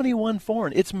 domestic, 21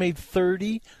 foreign. It's made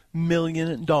 $30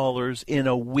 million in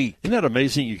a week. Isn't that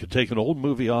amazing? You could take an old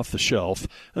movie off the shelf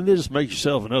and then just make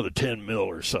yourself another 10 mil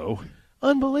or so.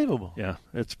 Unbelievable. Yeah,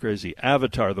 it's crazy.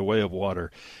 Avatar, The Way of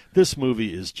Water. This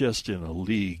movie is just in a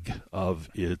league of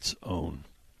its own.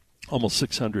 Almost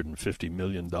 $650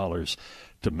 million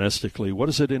domestically. What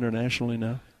is it internationally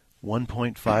now?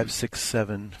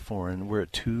 1.567 foreign. We're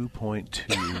at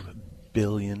 $2.2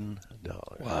 billion.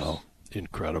 Wow,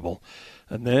 incredible.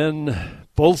 And then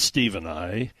both Steve and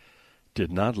I did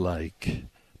not like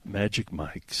Magic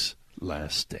Mike's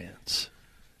Last Dance.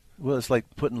 Well, it's like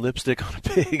putting lipstick on a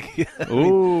pig.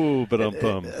 Ooh, but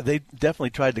they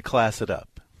definitely tried to class it up.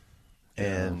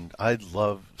 And I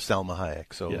love Salma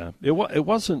Hayek. So yeah, it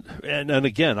wasn't. And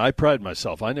again, I pride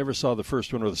myself. I never saw the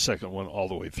first one or the second one all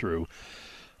the way through.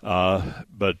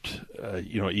 But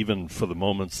even for the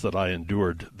moments that I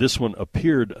endured, this one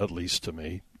appeared, at least to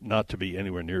me, not to be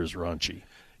anywhere near as raunchy.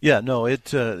 Yeah, no,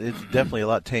 it's definitely a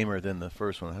lot tamer than the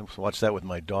first one. I watched that with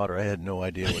my daughter. I had no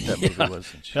idea what that movie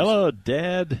was. Hello,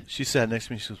 Dad. She sat next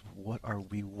to me. She goes, "What are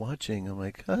we watching?" I'm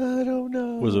like, "I don't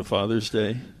know." Was it Father's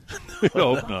Day?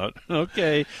 No, hope not.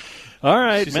 Okay. All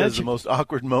right. She says the most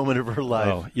awkward moment of her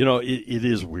life. Oh, it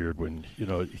is weird when,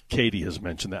 Katie has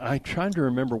mentioned that. I'm trying to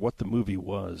remember what the movie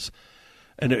was.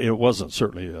 And it wasn't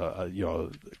certainly,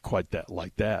 quite that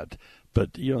like that.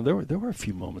 But, there were a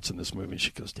few moments in this movie.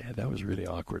 She goes, "Dad, that was really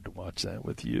awkward to watch that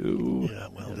with you." Yeah,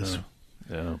 well,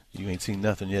 you ain't seen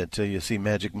nothing yet till you see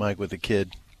Magic Mike with a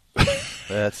kid.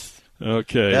 That's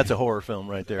okay. That's a horror film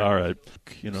right there. All right.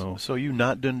 So you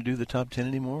not going to do the top 10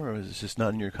 anymore, or is it just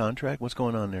not in your contract? What's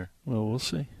going on there? Well, we'll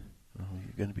see. Oh,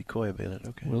 you're going to be coy about it.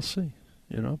 Okay. We'll see.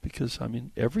 Because,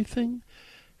 everything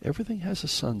has a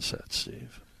sunset,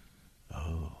 Steve.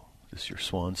 Oh, this your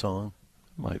swan song?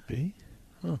 Might be.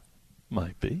 Huh.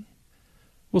 Might be.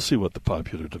 We'll see what the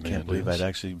popular demand is. Can't believe I'd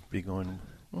actually be going,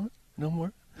 what? No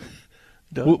more?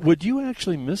 Would you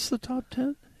actually miss the top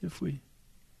 10 if we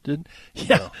didn't?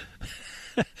 Yeah.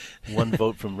 No. One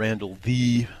vote from Randall,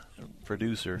 the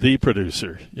producer. The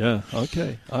producer. Yeah.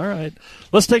 Okay. All right.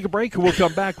 Let's take a break and we'll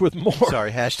come back with more.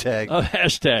 Sorry, hashtag.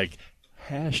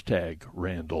 Hashtag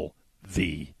Randall,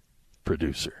 the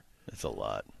producer. That's a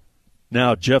lot.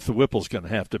 Now, Jeff the Whipple's going to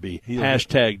have to be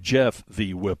hashtag Jeff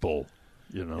the Whipple.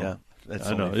 Yeah, that's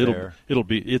I know fair. It'll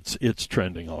be it's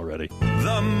trending already.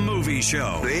 The Movie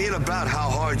Show. It ain't about how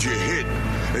hard you hit.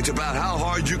 It's about how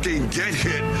hard you can get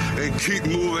hit and keep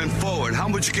moving forward. How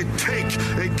much you can take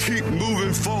and keep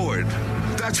moving forward.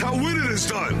 That's how winning is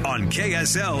done. On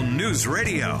KSL News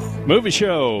Radio. Movie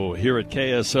Show here at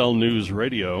KSL News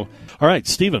Radio. All right,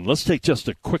 Stephen, let's take just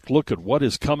a quick look at what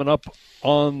is coming up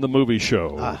on the Movie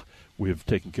Show. we've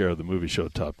taken care of the movie show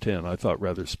top 10, I thought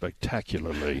rather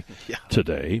spectacularly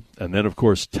today. And then, of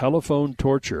course, telephone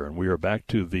torture. And we are back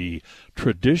to the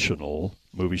traditional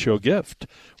movie show gift,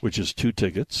 which is 2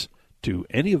 tickets to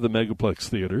any of the Megaplex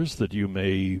theaters that you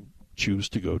may choose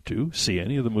to go to, see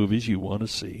any of the movies you want to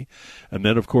see. And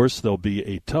then, of course, there'll be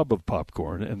a tub of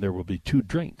popcorn, and there will be 2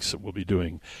 drinks. We'll be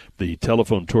doing the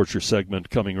telephone torture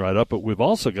segment coming right up, but we've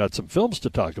also got some films to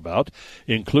talk about,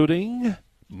 including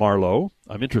Marlowe.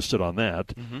 I'm interested on that.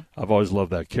 Mm-hmm. I've always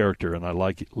loved that character, and I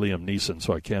like Liam Neeson,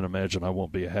 so I can't imagine I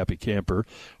won't be a happy camper.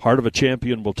 Heart of a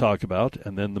Champion we'll talk about,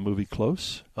 and then the movie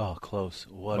Close. Oh, Close.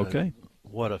 What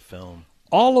a film.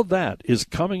 All of that is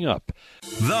coming up.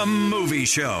 The Movie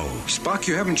Show. Spock,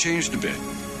 you haven't changed a bit.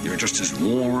 You're just as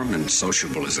warm and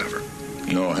sociable as ever.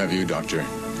 Nor have you, Doctor,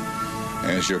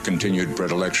 as your continued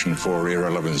predilection for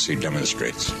irrelevancy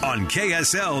demonstrates. On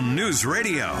KSL News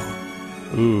Radio.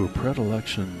 Ooh,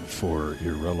 predilection for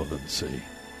irrelevancy.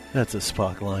 That's a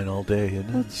Spock line all day,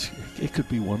 isn't it? It could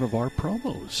be one of our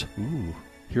promos. Ooh,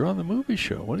 here on The Movie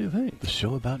Show. What do you think? The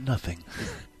show about nothing.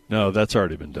 No, that's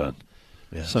already been done.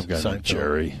 Yeah, some guy named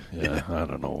Jerry. Yeah, I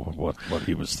don't know what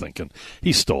he was thinking.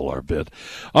 He stole our bit.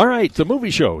 All right, The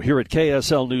Movie Show here at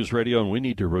KSL News Radio, and we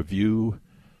need to review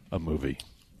a movie.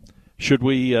 Should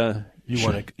we...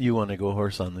 You want to go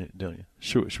horse on the, don't you?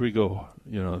 Should we go,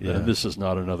 This is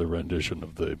not another rendition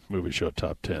of the Movie Show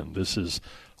Top 10. This is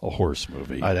a horse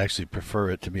movie. I'd actually prefer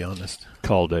it, to be honest.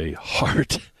 Called A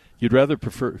Heart. You'd rather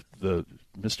prefer the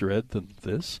Mr. Ed than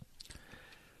this?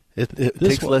 It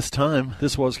takes less time.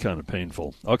 This was kind of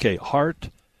painful. Okay, Heart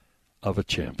of a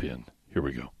Champion. Here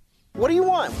we go. What do you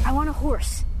want? I want a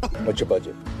horse. What's your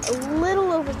budget? A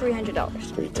little over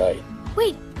 $300. Pretty tight.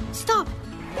 Wait, stop.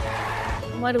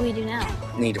 What do we do now?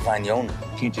 Need to find the owner.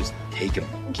 You can't just take him.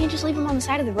 We can't just leave him on the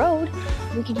side of the road.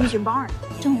 We could use your barn.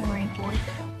 Don't worry, boy.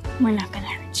 We're not going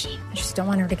to hurt you. I just don't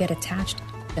want her to get attached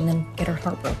and then get her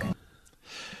heart broken.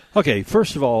 Okay,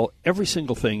 first of all, every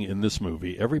single thing in this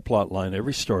movie, every plot line,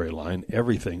 every storyline,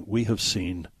 everything we have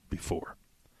seen before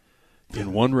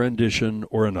in one rendition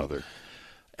or another.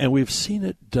 And we've seen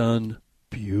it done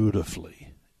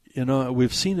beautifully.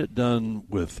 We've seen it done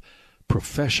with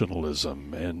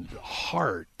professionalism and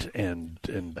heart and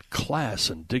class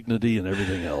and dignity and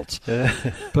everything else.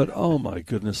 But, oh, my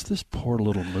goodness, this poor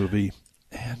little movie.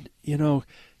 And,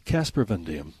 Casper Van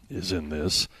Dien is in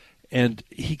this. And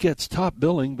he gets top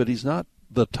billing, but he's not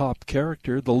the top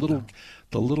character. The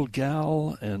little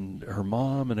gal and her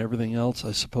mom and everything else,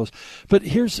 I suppose. But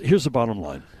here's the bottom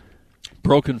line: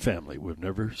 broken family. We've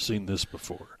never seen this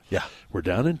before. Yeah, we're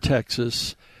down in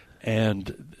Texas,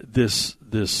 and this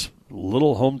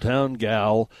little hometown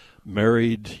gal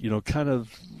married, kind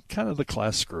of the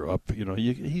class screw up.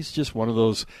 He's just one of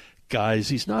those guys.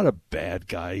 He's not a bad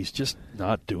guy. He's just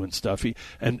not doing stuff.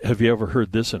 And have you ever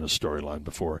heard this in a storyline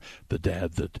before? The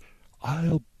dad that,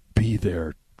 I'll be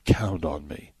there, count on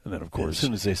me. And then, of course, as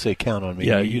soon as they say count on me,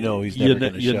 yeah, he's never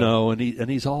going to show. And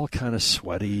he's all kind of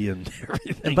sweaty and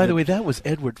everything. And by the way, that was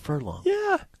Edward Furlong.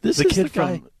 Yeah, this is the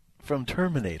kid from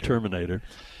Terminator.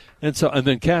 And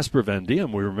then Casper Van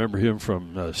Dien, we remember him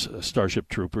from Starship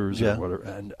Troopers or whatever,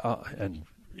 and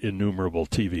innumerable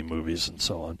TV movies and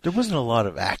so on. There wasn't a lot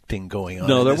of acting going on.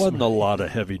 No, there wasn't a lot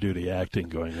of heavy-duty acting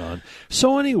going on.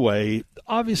 So anyway,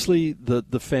 obviously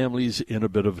the family's in a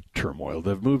bit of turmoil.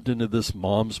 They've moved into this.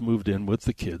 Mom's moved in with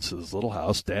the kids to this little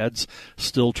house. Dad's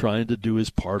still trying to do his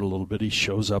part a little bit. He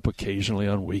shows up occasionally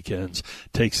on weekends,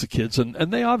 takes the kids, and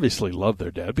they obviously love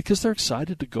their dad because they're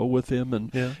excited to go with him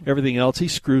and everything else. He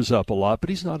screws up a lot,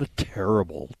 but he's not a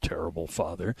terrible, terrible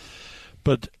father.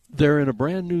 But they're in a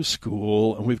brand new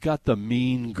school, and we've got the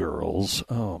mean girls.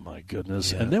 Oh my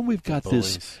goodness! And then we've got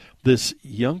this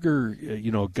younger,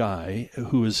 guy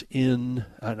who is in.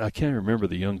 I can't remember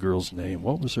the young girl's name.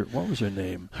 What was her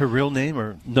name? Her real name,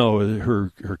 or no?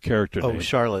 Her character name. Oh,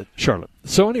 Charlotte.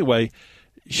 So anyway,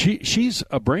 she's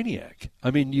a brainiac. I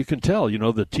mean, you can tell,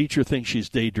 the teacher thinks she's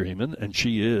daydreaming, and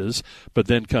she is, but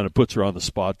then kind of puts her on the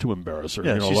spot to embarrass her.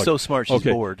 Yeah, she's so smart, she's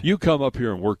bored. You come up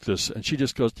here and work this, and she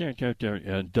just goes,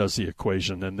 and does the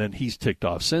equation, and then he's ticked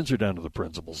off, sends her down to the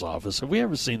principal's office. Have we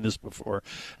ever seen this before?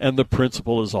 And the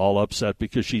principal is all upset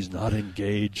because she's not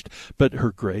engaged, but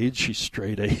her grades, she's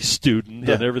straight A student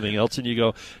and everything else, and you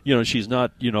go, she's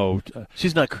not,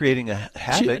 she's not creating a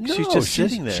havoc. She's just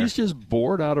sitting there. She's just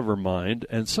bored out of her mind.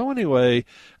 And so anyway,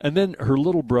 and then her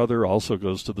little brother also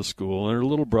goes to the school, and her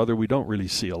little brother, we don't really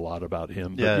see a lot about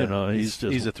him, but he's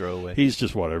a throwaway. He's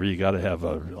just whatever. You got to have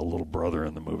a little brother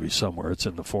in the movie somewhere. It's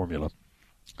in the formula.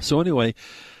 So anyway,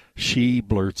 she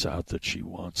blurts out that she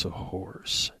wants a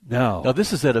horse. Now,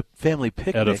 this is at a family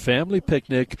picnic. At a family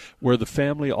picnic where the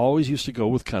family always used to go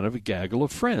with kind of a gaggle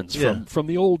of friends from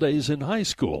the old days in high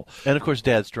school. And, of course,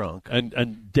 Dad's drunk.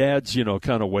 And Dad's,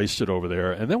 kind of wasted over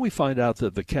there. And then we find out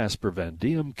that the Casper Van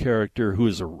Diem character, who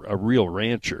is a real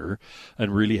rancher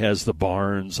and really has the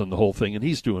barns and the whole thing, and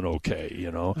he's doing okay,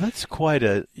 That's quite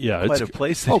a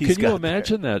place that he's can you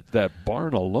imagine that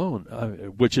barn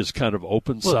alone, which is kind of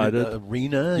open-sided? Well,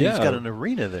 arena. Yeah. He's got an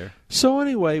arena there. So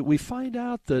anyway, we find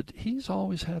out that he's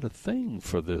always had a thing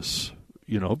for this,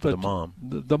 but the mom.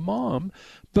 The mom,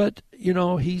 but he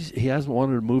hasn't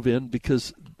wanted to move in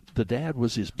because the dad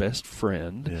was his best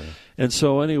friend. Yeah. And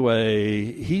so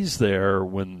anyway, he's there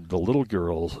when the little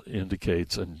girl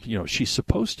indicates, and she's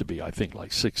supposed to be, I think,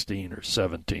 like 16 or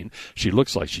 17. She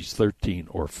looks like she's 13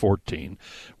 or 14,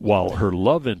 while her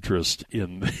love interest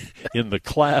in the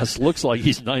class looks like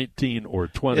he's 19 or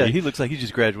 20. Yeah, he looks like he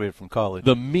just graduated from college.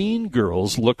 The mean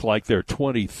girls look like they're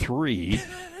 23,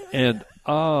 and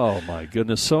oh my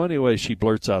goodness! So anyway, she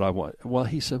blurts out, "I want." Well,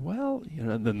 he said, "Well,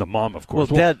 and then the mom, of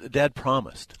course. Well, Dad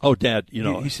promised. Oh, Dad,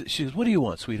 she says, "What do you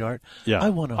want, sweetheart?" Yeah, I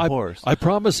want a horse. I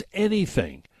promise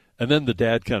anything. And then the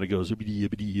dad kind of goes, yibbity,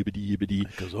 yibbity, yibbity, yibbity.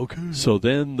 He goes, okay. So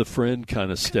then the friend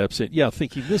kind of steps in,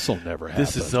 thinking this will never happen.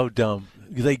 This is so dumb.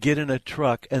 They get in a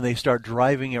truck and they start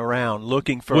driving around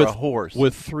looking for a horse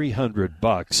with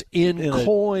 $300 in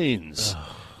coins.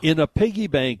 In a piggy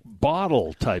bank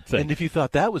bottle type thing. And if you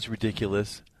thought that was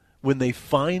ridiculous, when they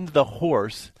find the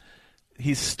horse,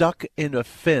 he's stuck in a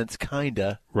fence,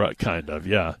 kinda. Right, kind of,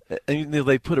 yeah. And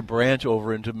they put a branch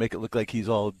over him to make it look like he's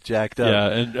all jacked up.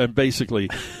 Yeah, and basically,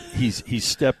 he's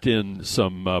stepped in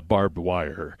some barbed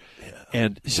wire. Yeah.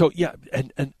 And so,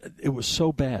 and it was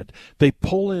so bad. They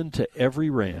pull into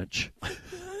every ranch.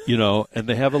 And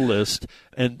they have a list,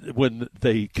 and when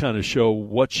they kind of show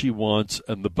what she wants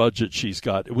and the budget she's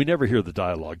got, we never hear the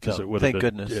dialogue because it would have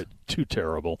been too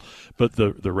terrible. But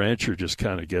the rancher just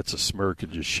kind of gets a smirk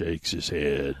and just shakes his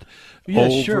head. Yeah,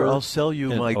 sure, I'll sell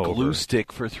you my glue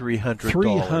stick for $300.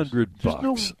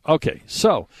 $300. Okay,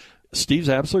 so Steve's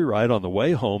absolutely right. On the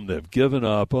way home, they've given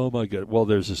up. Oh, my God. Well,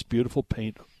 there's this beautiful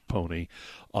paint pony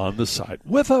on the side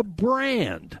with a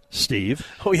brand, Steve.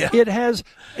 Oh, yeah. It has,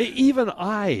 even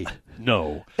I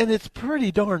know. And it's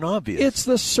pretty darn obvious. It's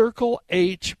the Circle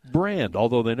H brand,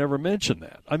 although they never mention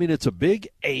that. I mean, it's a big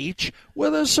H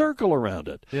with a circle around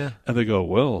it. Yeah. And they go,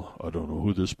 well, I don't know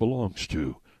who this belongs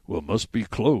to. Well, it must be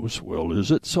close. Well,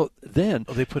 is it? So then...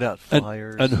 they put out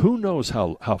flyers. And who knows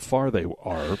how far they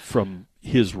are from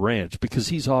his ranch, because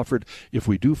he's offered, if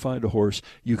we do find a horse,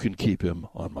 you can keep him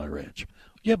on my ranch.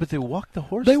 Yeah, but they walk the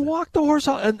horse. They walk the horse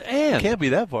out, and can't be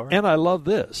that far. And I love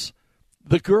this.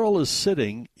 The girl is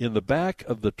sitting in the back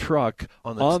of the truck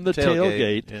on the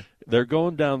tailgate. Yeah. They're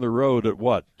going down the road at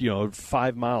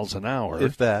 5 miles an hour,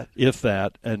 if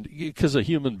that, and because a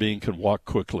human being can walk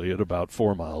quickly at about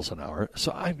 4 miles an hour.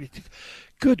 So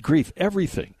good grief,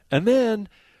 everything. And then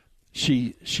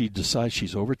she decides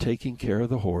she's overtaking care of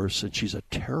the horse, and she's a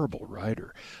terrible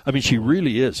rider. I mean, she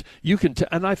really is. You can,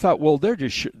 and I thought, well, they're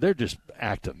just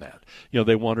acting that.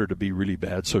 They want her to be really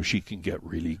bad so she can get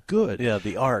really good. Yeah,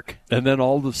 the arc. And then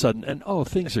all of a sudden,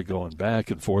 things are going back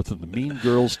and forth, and the mean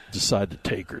girls decide to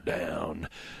take her down.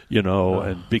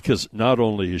 And because not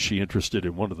only is she interested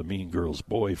in one of the mean girls'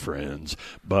 boyfriends,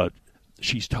 but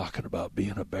she's talking about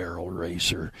being a barrel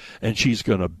racer, and she's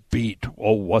going to beat,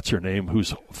 what's her name,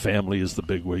 whose family is the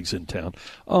bigwigs in town.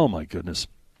 Oh, my goodness.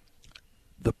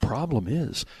 The problem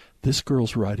is this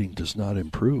girl's riding does not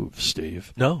improve,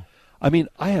 Steve. No. I mean,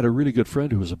 I had a really good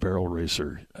friend who was a barrel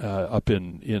racer up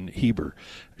in Heber.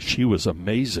 She was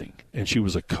amazing, and she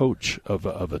was a coach of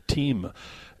a team.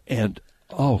 And,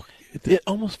 it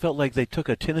almost felt like they took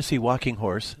a Tennessee walking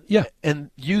horse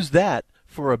and used that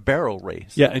for a barrel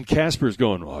race. Yeah, and Casper's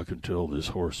going, I can tell this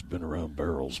horse has been around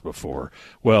barrels before.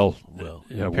 Well,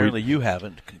 apparently you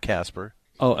haven't, Casper.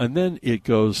 Oh, and then it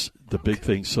goes, the big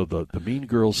thing, so the mean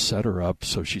girls set her up,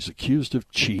 so she's accused of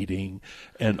cheating.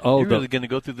 And you're really going to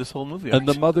go through this whole movie, and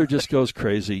the mother just goes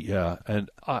crazy, yeah. And,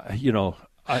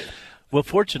 Well,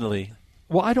 fortunately...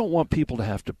 Well, I don't want people to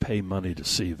have to pay money to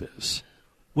see this.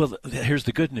 Well, here's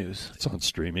the good news. It's on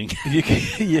streaming. You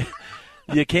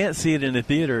can't see it in a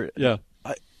theater. Yeah.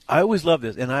 I always love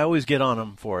this, and I always get on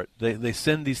them for it. They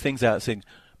send these things out saying,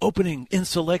 opening in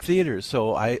select theaters.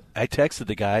 So I texted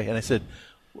the guy, and I said,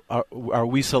 are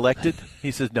we selected?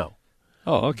 He says, no.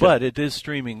 Oh, okay. But it is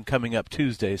streaming coming up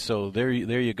Tuesday, so there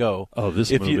you go. Oh,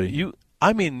 this movie.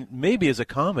 Maybe as a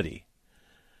comedy.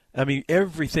 I mean,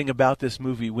 everything about this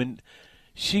movie, when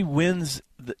she wins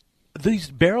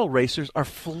these barrel racers are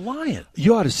flying.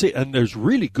 You ought to see, and there's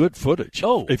really good footage.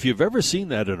 Oh, if you've ever seen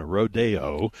that in a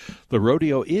rodeo,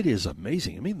 it is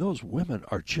amazing. I mean, those women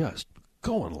are just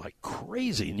going like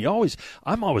crazy, and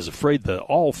I'm always afraid that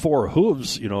all four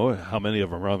hooves, how many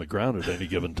of them are on the ground at any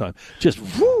given time, just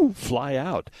fly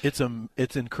out. It's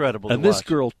incredible. And to this watch.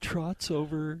 girl trots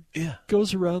over,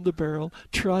 goes around the barrel,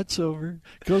 trots over,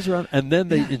 goes around, and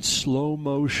then in slow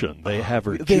motion they have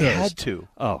her. They had to,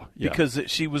 because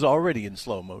she was already in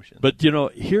slow motion. But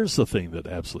here's the thing that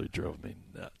absolutely drove me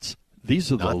nuts.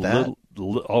 These are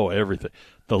everything,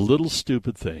 the little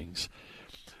stupid things.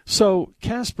 So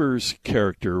Casper's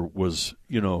character was,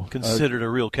 considered a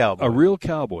real cowboy. A real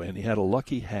cowboy, and he had a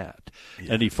lucky hat.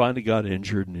 Yeah. And he finally got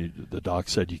injured, and the doc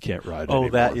said, you can't ride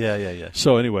anymore. Yeah.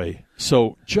 So anyway,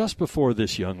 just before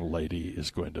this young lady is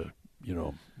going to,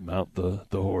 mount the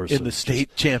horse. In the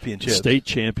state championship. State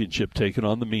championship, taking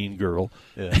on the mean girl.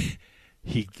 Yeah.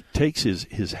 He takes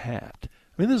his hat.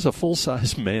 I mean, this is a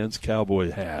full-size man's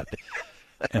cowboy hat.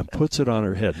 And puts it on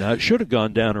her head. Now, it should have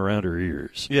gone down around her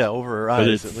ears. Yeah, over her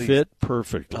eyes but it fit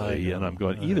perfectly. And I'm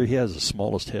going, either he has the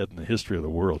smallest head in the history of the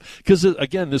world. Because,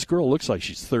 again, this girl looks like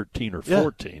she's 13 or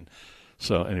 14. Yeah.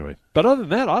 So, anyway. But other than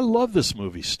that, I love this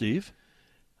movie, Steve.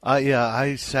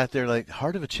 I sat there like,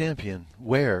 heart of a champion.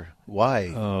 Where? Why?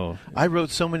 Oh. I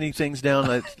wrote so many things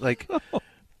down like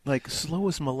slow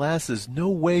as molasses. No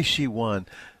way she won.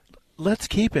 Let's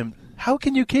keep him. How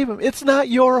can you keep him? It's not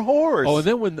your horse. Oh, and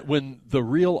then when the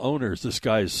real owners, this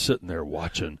guy's sitting there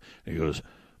watching, he goes,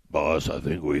 boss, I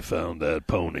think we found that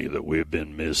pony that we've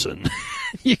been missing.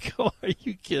 You go, are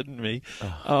you kidding me?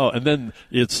 Oh, and then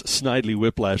it's Snidely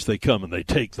Whiplash. They come and they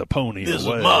take the pony away. This is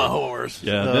my horse.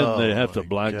 Yeah, and then they have to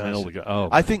blackmail the guy. Oh,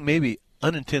 I think maybe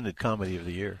unintended comedy of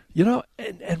the year.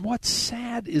 And what's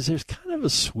sad is there's kind of a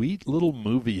sweet little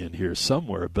movie in here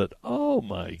somewhere, but oh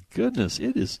my goodness,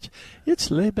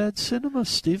 it's Les Bad Cinema,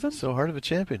 Stephen. So Heart of a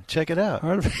Champion. Check it out.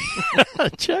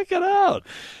 Check it out.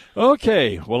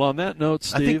 Okay, well on that note,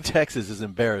 Steve, I think Texas is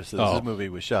embarrassed that this movie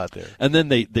was shot there. And then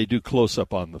they do close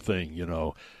up on the thing,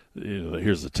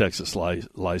 here's the Texas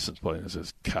license plate and it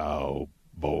says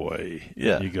Cowboy.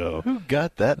 Yeah. And you go, who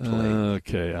got that plate?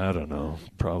 Okay, I don't know.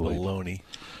 Probably baloney.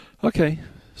 Okay.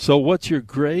 So what's your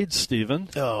grade, Stephen?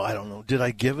 Oh, I don't know. Did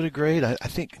I give it a grade? I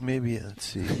think maybe, let's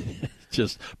see.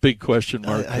 Just big question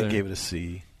mark I gave it a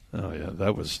C. Oh, yeah.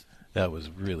 That was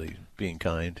really being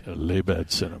kind. Les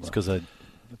Bad Cinema. It's because I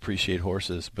appreciate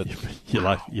horses, but you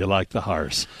like the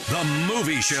horse. The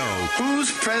Movie Show.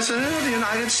 Who's president of the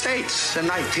United States in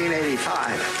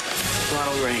 1985?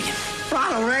 Ronald Reagan.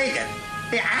 Ronald Reagan,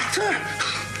 the actor?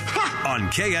 On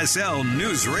KSL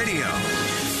News Radio.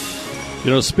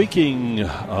 Speaking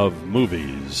of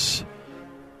movies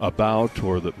about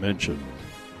or that mention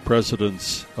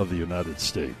presidents of the United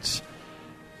States,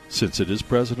 since it is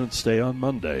President's Day on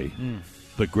Monday,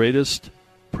 the greatest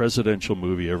presidential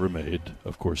movie ever made,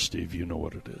 of course, Steve, you know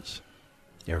what it is.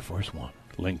 Air Force One.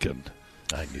 Lincoln.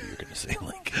 I knew you were going to say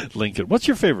Lincoln. Lincoln. What's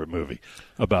your favorite movie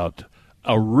about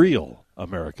a real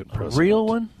American president? A real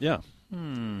one? Yeah.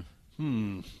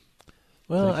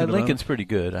 Well, Lincoln's pretty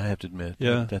good, I have to admit.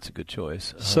 Yeah. That's a good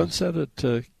choice. Sunrise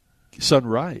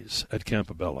at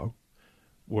Campobello,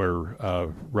 where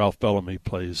Ralph Bellamy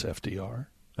plays FDR.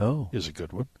 Oh. Is a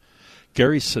good one.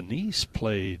 Gary Sinise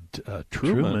played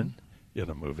Truman in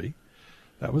a movie.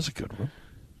 That was a good one.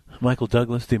 Michael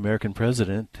Douglas, the American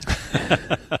president.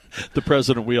 The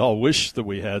president we all wish that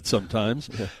we had sometimes.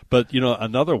 Yeah. But,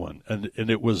 another one, and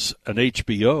it was an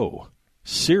HBO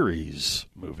series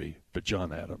movie, but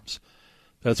John Adams.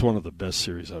 That's one of the best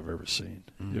series I've ever seen.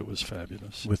 It was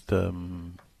fabulous. With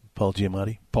Paul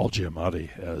Giamatti? Paul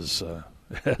Giamatti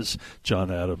as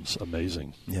John Adams.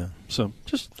 Amazing. Yeah. So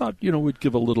just thought, we'd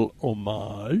give a little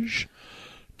homage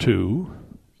to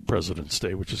President's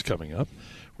Day, which is coming up.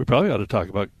 We probably ought to talk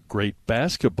about great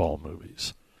basketball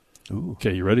movies. Ooh.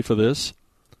 Okay, you ready for this?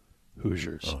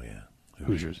 Hoosiers. Oh, yeah.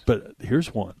 Hoosiers. But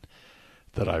here's one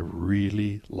that I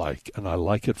really like, and I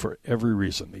like it for every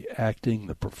reason. The acting,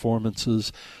 the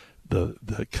performances, the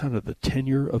kind of the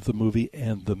tenure of the movie,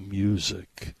 and the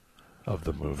music of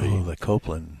the movie. Oh, the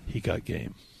Copeland. He Got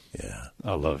Game. Yeah.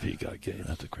 I love He Got Game.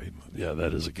 That's a great movie. Yeah,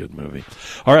 that is a good movie.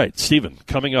 All right, Stephen,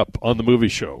 coming up on the movie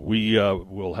show, we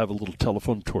will have a little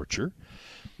telephone torture.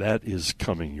 That is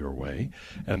coming your way.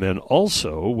 And then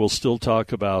also, we'll still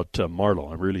talk about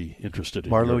Marlowe. I'm really interested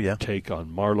in your take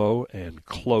on Marlowe and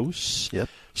Close. Yep.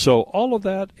 So all of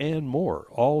that and more,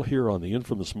 all here on the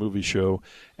infamous movie show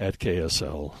at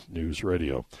KSL News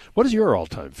Radio. What is your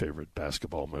all-time favorite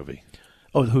basketball movie?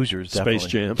 Oh, the Hoosiers, definitely.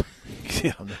 Space Jam.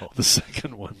 Yeah, no. The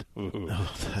second one. Ooh.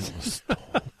 Oh, that was so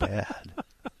bad.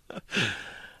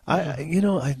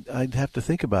 I'd have to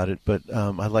think about it, but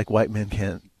I like White Men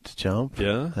Can't Jump.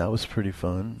 Yeah. That was pretty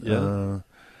fun. Yeah.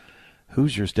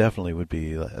 Hoosiers definitely would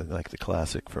be like the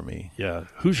classic for me. Yeah,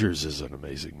 Hoosiers is an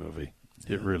amazing movie.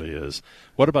 It really is.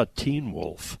 What about Teen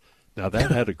Wolf? Now, that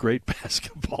had a great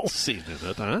basketball scene in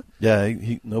it, huh? Yeah,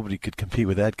 nobody could compete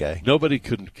with that guy. Nobody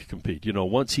could compete.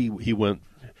 Once he went,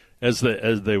 as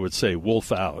they would say,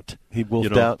 wolf out. He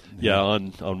wolfed out? Yeah,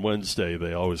 on Wednesday,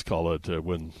 they always call it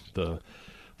when the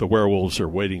werewolves are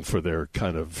waiting for their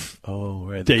kind of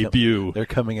debut. They're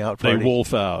coming out party. They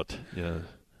wolf out, yeah.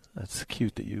 That's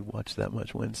cute that you watch that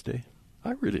much Wednesday.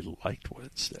 I really liked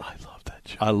Wednesday. I love that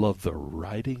show. I love the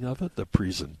writing of it, the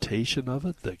presentation of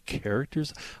it, the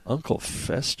characters. Uncle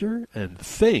Fester and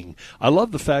Thing. I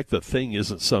love the fact that Thing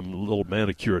isn't some little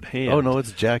manicured hand. Oh, no,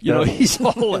 it's jacked up. He's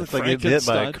all like getting hit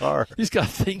by a car. He's got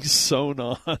things sewn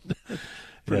on.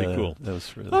 Pretty cool. That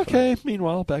was really okay, fun.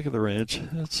 Meanwhile, back at the ranch.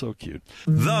 That's so cute.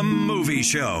 The Movie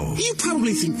Show. You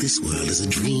probably think this world is a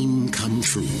dream come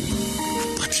true,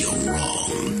 but you're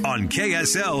wrong. On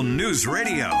KSL News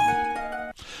Radio.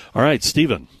 All right,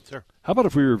 Stephen. Sir. How about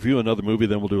if we review another movie,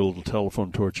 then we'll do a little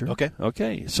telephone torture? Okay.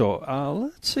 Okay, so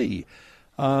let's see.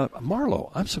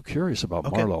 Marlowe. I'm so curious about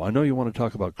Marlowe. I know you want to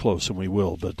talk about Close, and we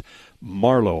will, but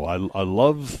Marlowe, I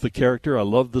love the character, I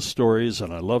love the stories,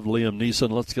 and I love Liam Neeson.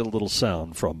 Let's get a little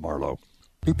sound from Marlowe.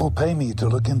 People pay me to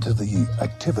look into the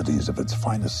activities of its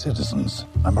finest citizens.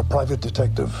 I'm a private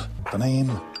detective. The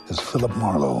name is Philip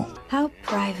Marlowe. How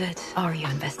private are your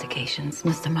investigations,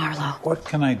 Mr. Marlowe? What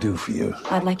can I do for you?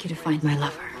 I'd like you to find my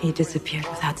lover. He disappeared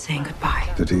without saying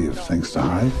goodbye. Did he have things to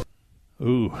hide?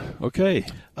 Ooh, okay.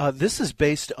 This is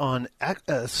based on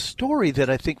a story that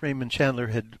I think Raymond Chandler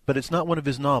had, but it's not one of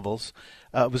his novels.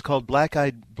 It was called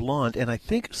Black-Eyed Blonde, and I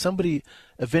think somebody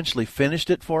eventually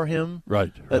finished it for him.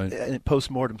 Right.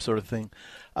 Post-mortem sort of thing.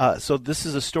 So this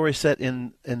is a story set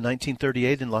in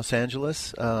 1938 in Los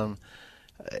Angeles.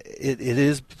 It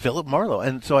is Philip Marlowe.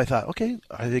 And so I thought, okay,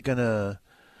 are they going to,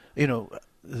 is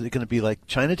it going to be like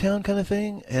Chinatown kind of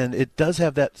thing? And it does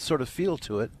have that sort of feel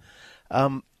to it.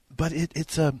 But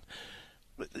it's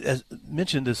as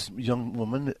mentioned, this young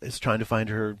woman is trying to find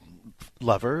her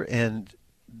lover, and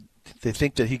they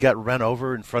think that he got run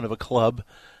over in front of a club,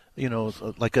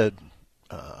 like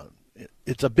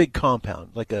it's a big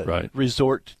compound, like a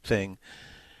resort thing.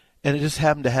 And it just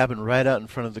happened to happen right out in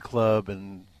front of the club,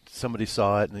 and somebody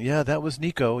saw it, and that was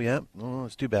Nico. Yeah, oh,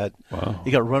 it's too bad. Wow. He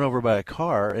got run over by a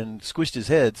car and squished his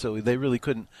head, so they really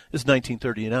couldn't. It's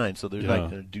 1939, so they're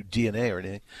not going to do DNA or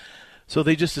anything. So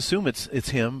they just assume it's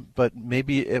him, but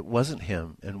maybe it wasn't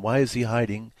him. And why is he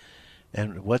hiding?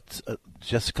 And what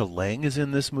Jessica Lange is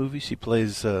in this movie. She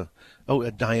plays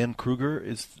Diane Kruger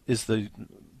is the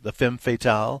femme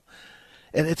fatale,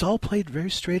 and it's all played very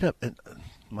straight up. And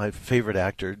my favorite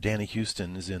actor, Danny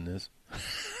Houston, is in this.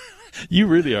 You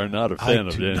really are not a fan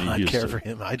of Danny Houston. I do not care for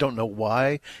him. I don't know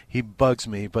why. He bugs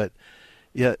me, but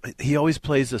yeah, he always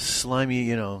plays a slimy.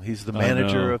 He's the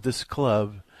manager of this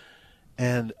club.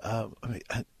 And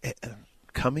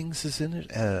Cummings is in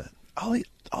it.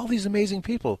 All these amazing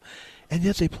people, and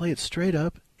yet they play it straight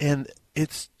up, and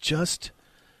it's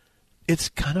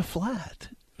kind of flat.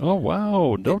 Oh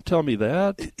wow! Don't tell me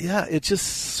that. It just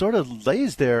sort of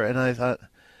lays there, and I thought,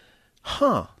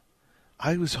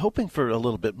 I was hoping for a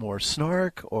little bit more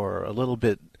snark or a little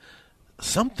bit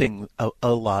something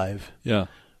alive. Yeah,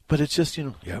 but it's just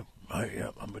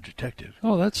I'm a detective.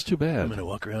 Oh, that's too bad. I'm going to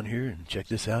walk around here and check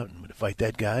this out, and I'm going to fight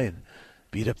that guy and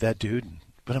beat up that dude,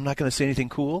 but I'm not going to say anything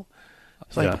cool.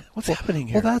 It's like, what's happening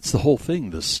here? Well, that's the whole thing,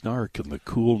 the snark and the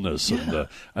coolness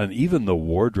and even the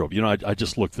wardrobe. I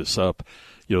just looked this up,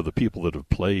 the people that have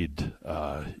played,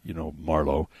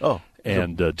 Marlowe. Oh,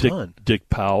 and Dick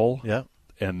Powell. Yeah.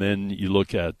 And then you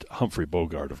look at Humphrey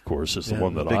Bogart, of course, is the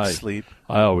one that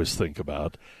I always think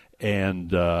about.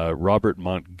 And Robert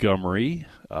Montgomery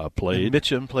played. And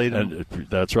Mitchum played him. And,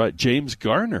 that's right. James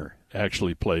Garner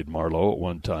actually played Marlowe at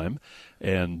one time.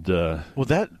 And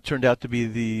that turned out to be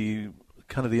the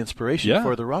kind of the inspiration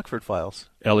for the Rockford Files.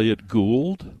 Elliot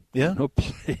Gould,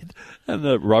 played.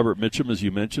 And Robert Mitchum, as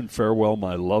you mentioned, Farewell,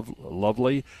 My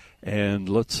Lovely. And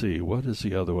let's see, what is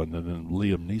the other one? And then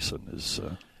Liam Neeson is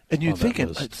and you'd think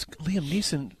Liam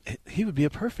Neeson, he would be a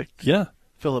perfect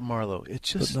Philip Marlowe. It's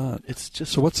just but not. It's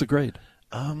just. So what's the grade?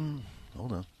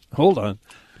 Hold on.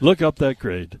 Look up that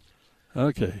grade.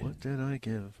 Okay. What did I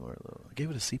give Marlowe? I gave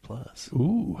it a C+.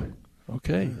 Ooh.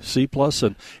 Okay. C+.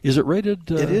 And is it rated?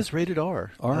 It is rated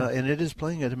R. R. And it is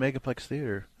playing at a Megaplex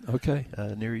theater. Okay.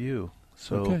 Near you.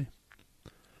 So. Okay.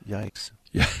 Yikes.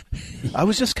 Yeah. I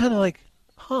was just kind of like,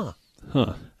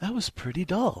 That was pretty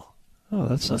dull. Oh,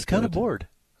 that's I was kind of bored.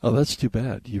 Oh, that's too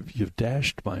bad. You've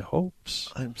dashed my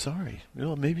hopes. I'm sorry.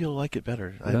 Well, maybe you'll like it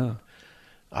better. Yeah.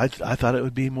 I thought it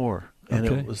would be more, and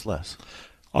Okay. it was less.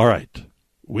 All right.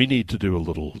 We need to do a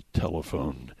little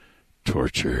telephone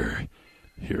torture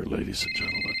here, ladies and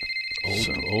gentlemen.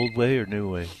 Old way or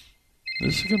new way?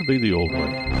 This is going to be the old way.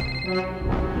 When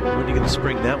are you going to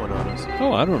spring that one on us?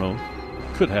 Oh, I don't know.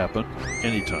 Could happen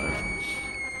anytime.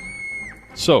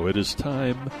 So it is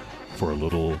time for a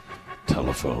little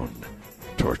telephone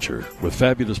torture with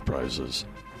fabulous prizes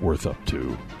worth up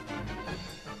to.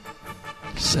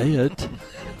 Say it.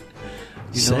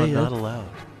 I'm not allowed.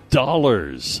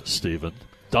 Dollars, Stephen.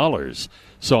 Dollars.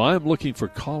 So I'm looking for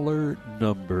caller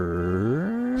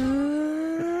number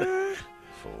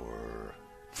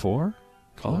 4.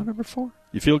 Caller number 4.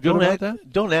 You feel good about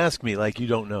that? Don't ask me like you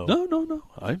don't know. No.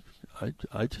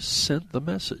 I just sent the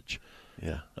message.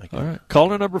 Yeah. All right.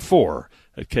 Caller number 4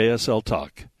 at KSL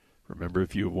Talk. Remember,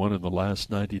 if you've won in the last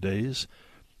 90 days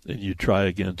and you try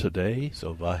again today,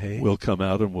 we'll come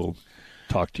out and we'll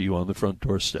talk to you on the front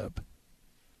doorstep.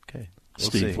 Okay.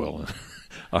 Steve will.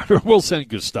 We'll send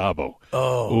Gustavo.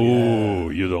 Oh,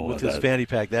 you don't want with that. his fanny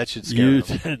pack, that should scare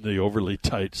him. And the overly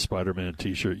tight Spider-Man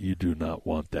T-shirt, you do not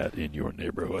want that in your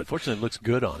neighborhood. Fortunately, it looks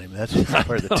good on him. That's the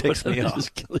part that ticks me off.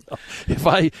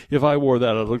 If I wore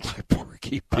that, I'd look like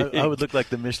Porky Pig. I would look like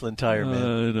the Michelin tire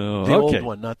man. I know. The old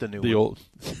one, not the new one.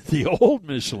 The old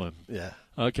Michelin. Yeah.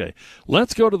 Okay.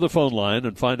 Let's go to the phone line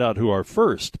and find out who our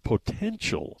first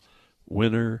potential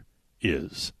winner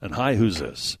is. And hi, who's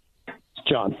this?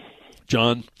 John.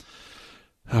 John.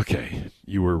 Okay.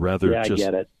 You were rather I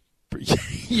get it.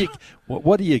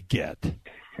 What do you get?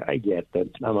 I get that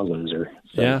I'm a loser.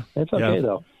 So yeah. It's okay,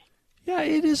 though. Yeah,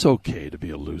 it is okay to be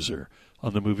a loser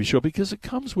on the movie show because it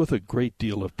comes with a great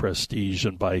deal of prestige,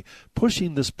 and by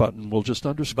pushing this button, we'll just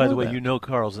underscore By the way, that. you know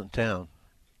Carl's in town.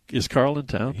 Is Carl in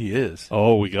town? He is.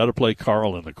 Oh, we got to play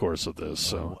Carl in the course of this.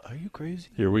 So are you crazy?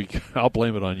 I'll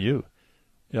blame it on you.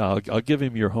 Yeah, I'll give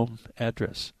him your home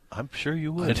address. I'm sure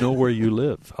you would. I know where you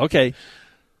live. Okay.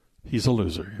 He's a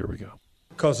loser. Here we go.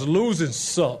 Because losing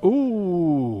sucks.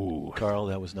 Ooh. Carl,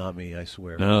 that was not me, I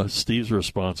swear. No, Steve's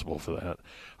responsible for that.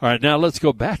 All right, now let's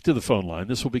go back to the phone line.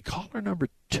 This will be caller number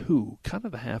 2, kind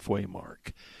of the halfway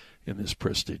mark in this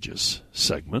prestigious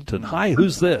segment. And hi,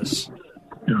 who's this?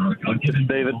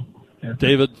 David.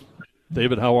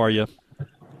 David, how are you?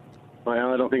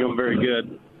 Well, I don't think I'm very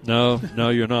good. No,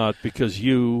 you're not, because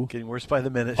you getting worse by the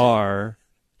minute. Are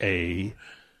a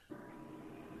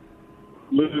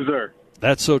loser.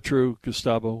 That's so true,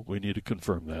 Gustavo. We need to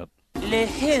confirm that. Le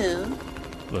who?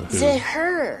 The who? The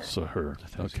her. So her.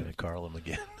 Okay, Carl him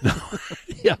again.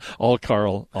 Yeah, all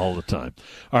Carl, all the time.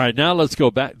 All right, now let's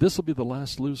go back. This will be the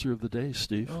last loser of the day,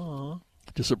 Steve. Aww.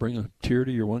 Does it bring a tear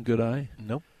to your one good eye?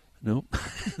 Nope.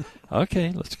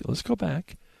 Okay, let's go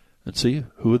back and see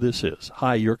who this is.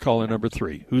 Hi, you're caller number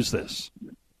 3. Who's this?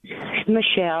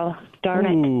 Michelle, darn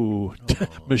it. Ooh,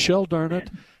 Michelle, darn it.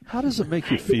 How does it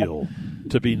make you feel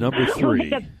to be number 3?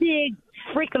 Like a big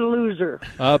freaking loser.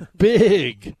 A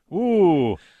big.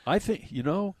 Ooh, I think,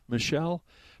 Michelle,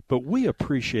 but we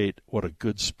appreciate what a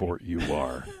good sport you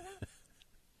are.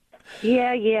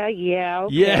 Yeah.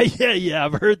 Okay. Yeah.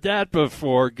 I've heard that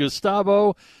before.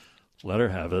 Gustavo, let her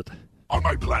have it. On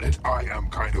my planet, I am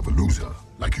kind of a loser,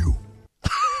 like you.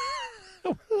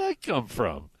 Where did that come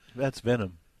from? That's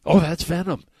Venom. Oh, that's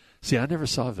Venom. See, I never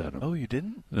saw Venom. Oh, you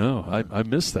didn't? No, I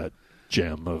missed that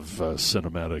gem of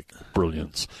cinematic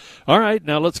brilliance. All right,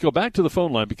 now let's go back to the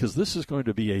phone line because this is going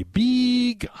to be a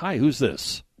big... Hi, who's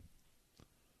this?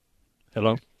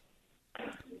 Hello?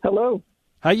 Hello.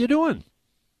 How you doing?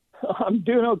 I'm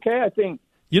doing okay, I think.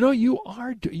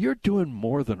 You're doing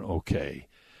more than okay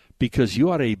because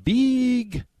you are a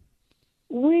big...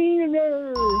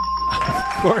 Wiener.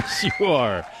 Of course you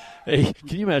are. Hey,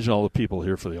 can you imagine all the people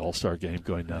here for the All-Star game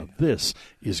going, now this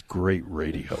is great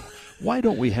radio. Why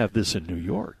don't we have this in New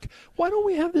York? Why don't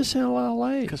we have this in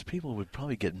L.A.? Because people would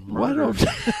probably get murdered.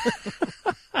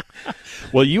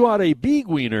 Well, you are a big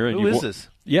wiener. And who is this?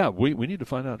 Yeah, we need to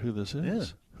find out who this is. Yeah.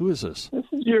 Who is this? This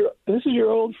is your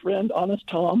old friend, Honest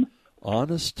Tom.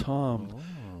 Honest Tom.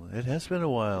 Oh, it has been a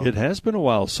while. It has been a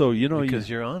while. So, because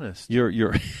you're honest.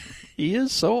 You're he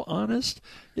is so honest.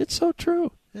 It's so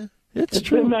true. Yeah. It's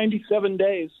true. been 97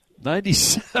 days.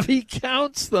 97. He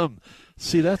counts them.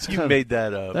 See, that's you made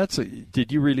that up.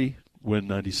 Did you really win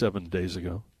 97 days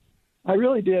ago? I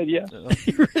really did, yeah.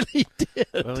 He really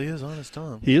did. Well, he is Honest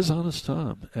Tom. He is Honest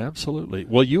Tom, absolutely.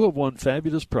 Well, you have won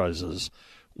fabulous prizes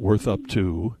worth up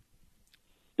to...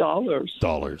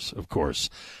 Dollars, of course.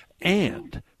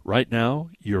 And right now,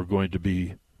 we are going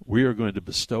to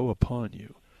bestow upon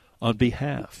you, on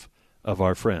behalf of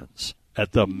our friends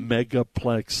at the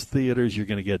Megaplex Theaters. You're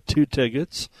going to get 2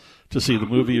 tickets to see the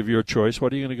movie of your choice.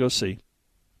 What are you going to go see?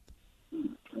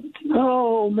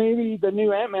 Oh, maybe the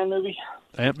new Ant-Man movie.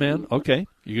 Ant-Man, okay.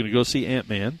 You're going to go see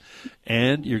Ant-Man,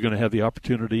 and you're going to have the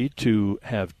opportunity to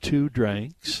have 2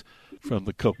 drinks from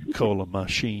the Coca-Cola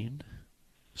machine.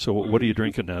 So what are you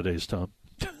drinking nowadays, Tom?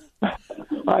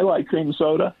 I like cream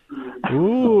soda.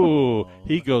 Ooh,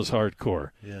 he goes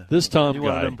hardcore. Yeah. This Tom you guy.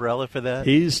 Want an umbrella for that?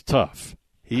 He's tough.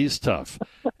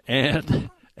 And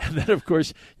then, of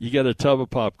course, you get a tub of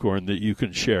popcorn that you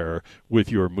can share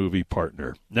with your movie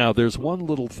partner. Now, there's one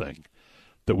little thing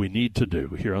that we need to do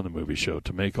here on the movie show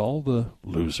to make all the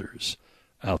losers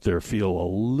out there feel a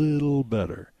little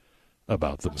better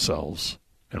about themselves.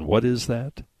 And what is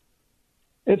that?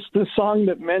 It's the song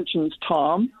that mentions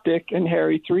Tom, Dick, and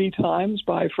Harry 3 times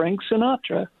by Frank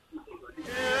Sinatra.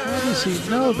 How does he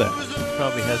know that? He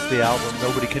probably has the album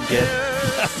Nobody Can Get.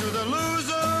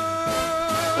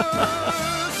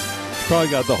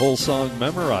 Probably got the whole song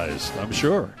memorized, I'm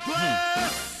sure.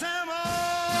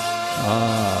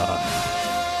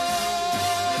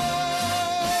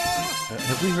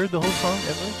 Have we heard the whole song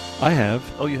ever? I have.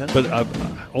 Oh, you have? But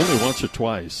only once or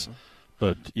twice.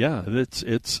 But yeah,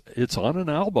 it's on an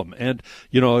album, and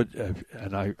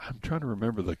and I'm trying to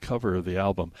remember the cover of the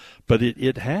album, but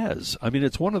it has. I mean,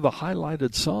 it's one of the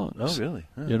highlighted songs. Oh, really?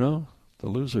 Yeah. The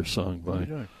Loser song by,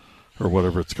 or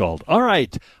whatever it's called. All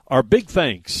right, our big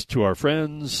thanks to our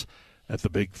friends at the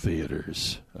big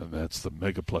theaters, and that's the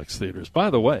Megaplex Theaters. By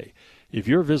the way, if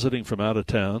you're visiting from out of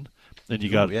town, and you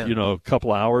got, a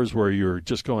couple hours where you're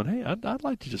just going, hey, I'd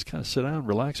like to just kind of sit down,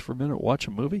 relax for a minute, watch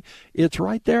a movie. It's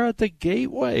right there at the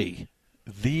Gateway.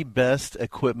 The best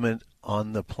equipment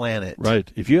on the planet.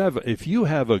 Right. If you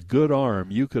have a good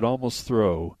arm, you could almost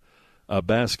throw a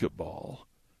basketball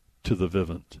to the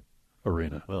Vivint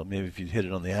Arena. Well, maybe if you hit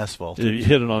it on the asphalt. You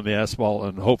hit it on the asphalt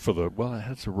and hope for it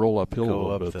has to roll uphill a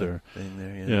little bit there. Thing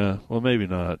there. Yeah. Well, maybe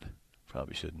not.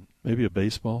 Probably shouldn't. Maybe a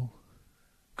baseball.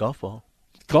 Golf ball.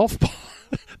 Golf ball.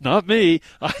 Not me.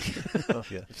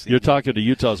 You're talking to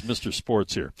Utah's Mr.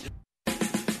 Sports here.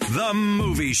 The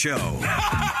Movie Show.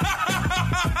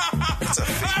 It's a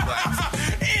fake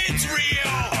laugh. It's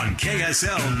real. On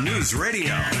KSL News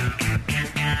Radio.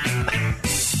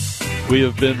 We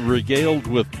have been regaled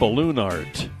with balloon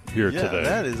art here today. Yeah,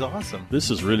 that is awesome.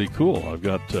 This is really cool. I've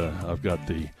got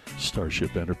the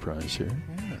Starship Enterprise here.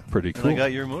 Yeah. Pretty cool. And I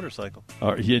got your motorcycle.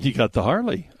 You got the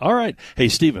Harley. All right. Hey,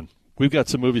 Stephen. We've got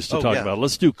some movies to talk about.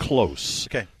 Let's do Close.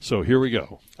 Okay. So here we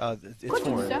go. It's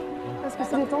foreign.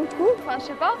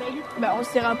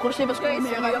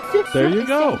 There you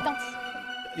go.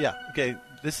 Yeah. Okay.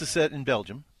 This is set in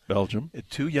Belgium. Belgium.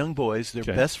 2 young boys. They're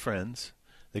best friends.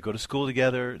 They go to school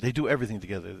together. They do everything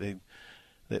together.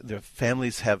 Their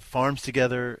families have farms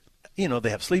together. They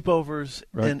have sleepovers.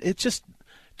 Right. And it's just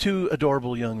 2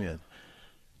 adorable young men.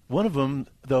 One of them,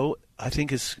 though, I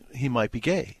think he might be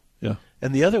gay. Yeah.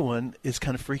 And the other one is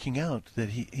kind of freaking out that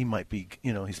he might be,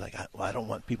 he's like, I don't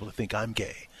want people to think I'm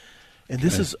gay. And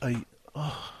this is a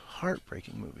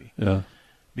heartbreaking movie. Yeah.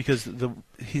 Because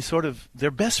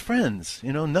they're best friends,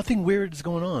 nothing weird is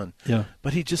going on. Yeah.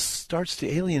 But he just starts to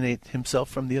alienate himself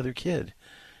from the other kid.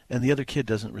 And the other kid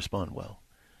doesn't respond well.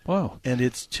 Wow. And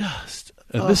it's just...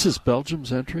 And this is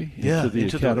Belgium's entry into the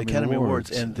Academy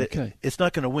Awards. And it's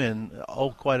not going to win.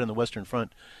 All Quiet on the Western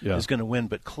Front is going to win.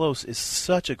 But Close is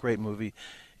such a great movie.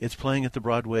 It's playing at the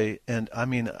Broadway. And, I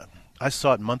mean, I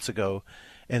saw it months ago,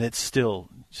 and it still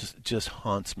just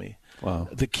haunts me. Wow.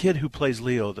 The kid who plays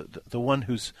Leo, the one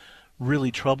who's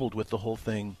really troubled with the whole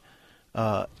thing,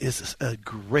 is a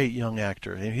great young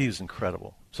actor. And he's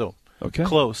incredible. So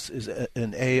Close is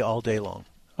an A all day long.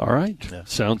 All right. Yeah.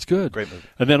 Sounds good. Great movie.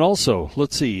 And then also,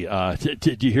 let's see,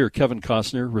 did you hear Kevin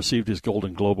Costner received his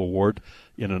Golden Globe Award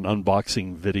in an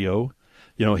unboxing video?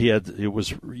 And there was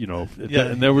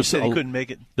he couldn't make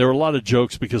it. There were a lot of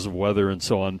jokes because of weather and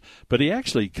so on, but he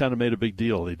actually kind of made a big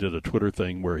deal. He did a Twitter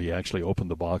thing where he actually opened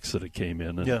the box that it came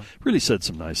in and really said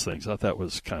some nice things. I thought that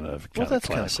was kind of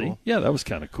classy. Cool. Yeah, that was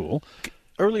kind of cool.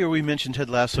 Earlier we mentioned Ted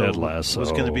Lasso. Ted Lasso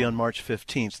was going to be on March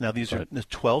 15th. Now these are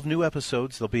 12 new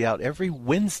episodes. They'll be out every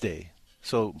Wednesday.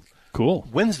 So cool.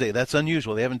 Wednesday, that's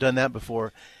unusual. They haven't done that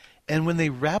before. And when they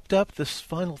wrapped up this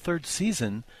final 3rd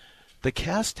season, the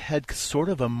cast had sort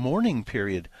of a mourning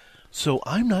period. So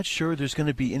I'm not sure there's going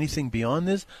to be anything beyond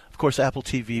this. Of course, Apple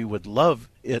TV would love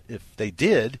it if they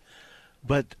did,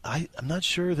 but I'm not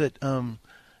sure that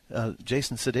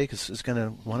Jason Sudeikis is going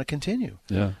to want to continue.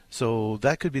 Yeah. So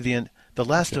that could be the end. The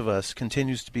Last of Us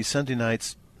continues to be Sunday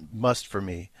night's must for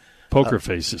me. Poker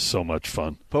Face is so much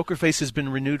fun. Poker Face has been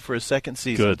renewed for a second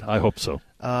season. Good. I hope so.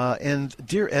 And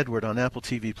Dear Edward on Apple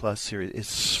TV Plus series is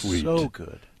Sweet. So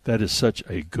good. That is such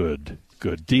a good.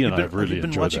 Dee and I have really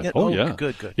enjoyed that. It? Oh, yeah.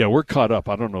 Good. Yeah, we're caught up.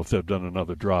 I don't know if they've done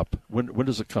another drop. When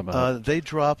does it come out? They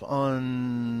drop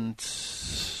on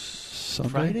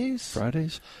Sunday?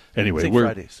 Fridays? Anyway,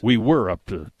 Fridays. We were up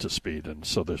to speed, and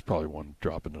so there's probably one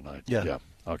dropping tonight. Yeah.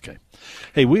 Okay.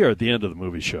 Hey, we are at the end of the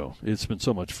movie show. It's been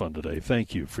so much fun today.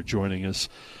 Thank you for joining us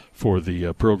for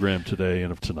the program today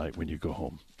and of tonight when you go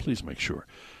home. Please make sure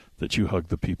that you hug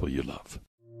the people you love.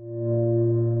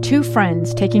 Two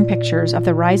friends taking pictures of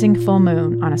the rising full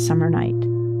moon on a summer night.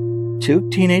 Two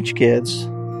teenage kids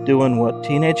doing what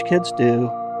teenage kids do.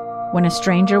 When a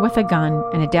stranger with a gun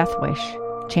and a death wish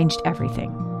changed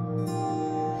everything.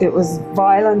 It was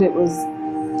violent, it was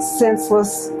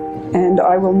senseless, and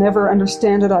I will never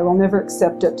understand it, I will never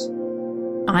accept it.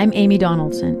 I'm Amy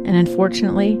Donaldson, and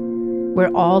unfortunately,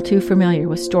 we're all too familiar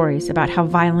with stories about how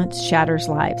violence shatters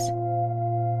lives.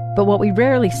 But what we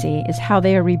rarely see is how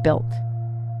they are rebuilt.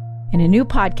 In a new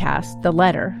podcast, The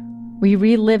Letter, we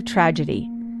relive tragedy,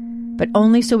 but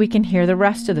only so we can hear the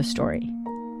rest of the story.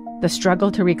 The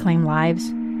struggle to reclaim lives,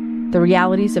 the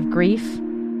realities of grief,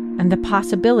 and the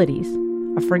possibilities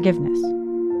of forgiveness.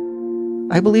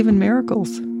 I believe in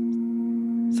miracles.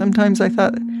 Sometimes I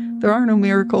thought, there are no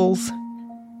miracles.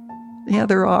 Yeah,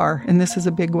 there are, and this is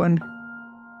a big one.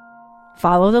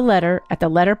 Follow The Letter at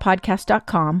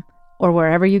theletterpodcast.com or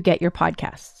wherever you get your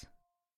podcasts.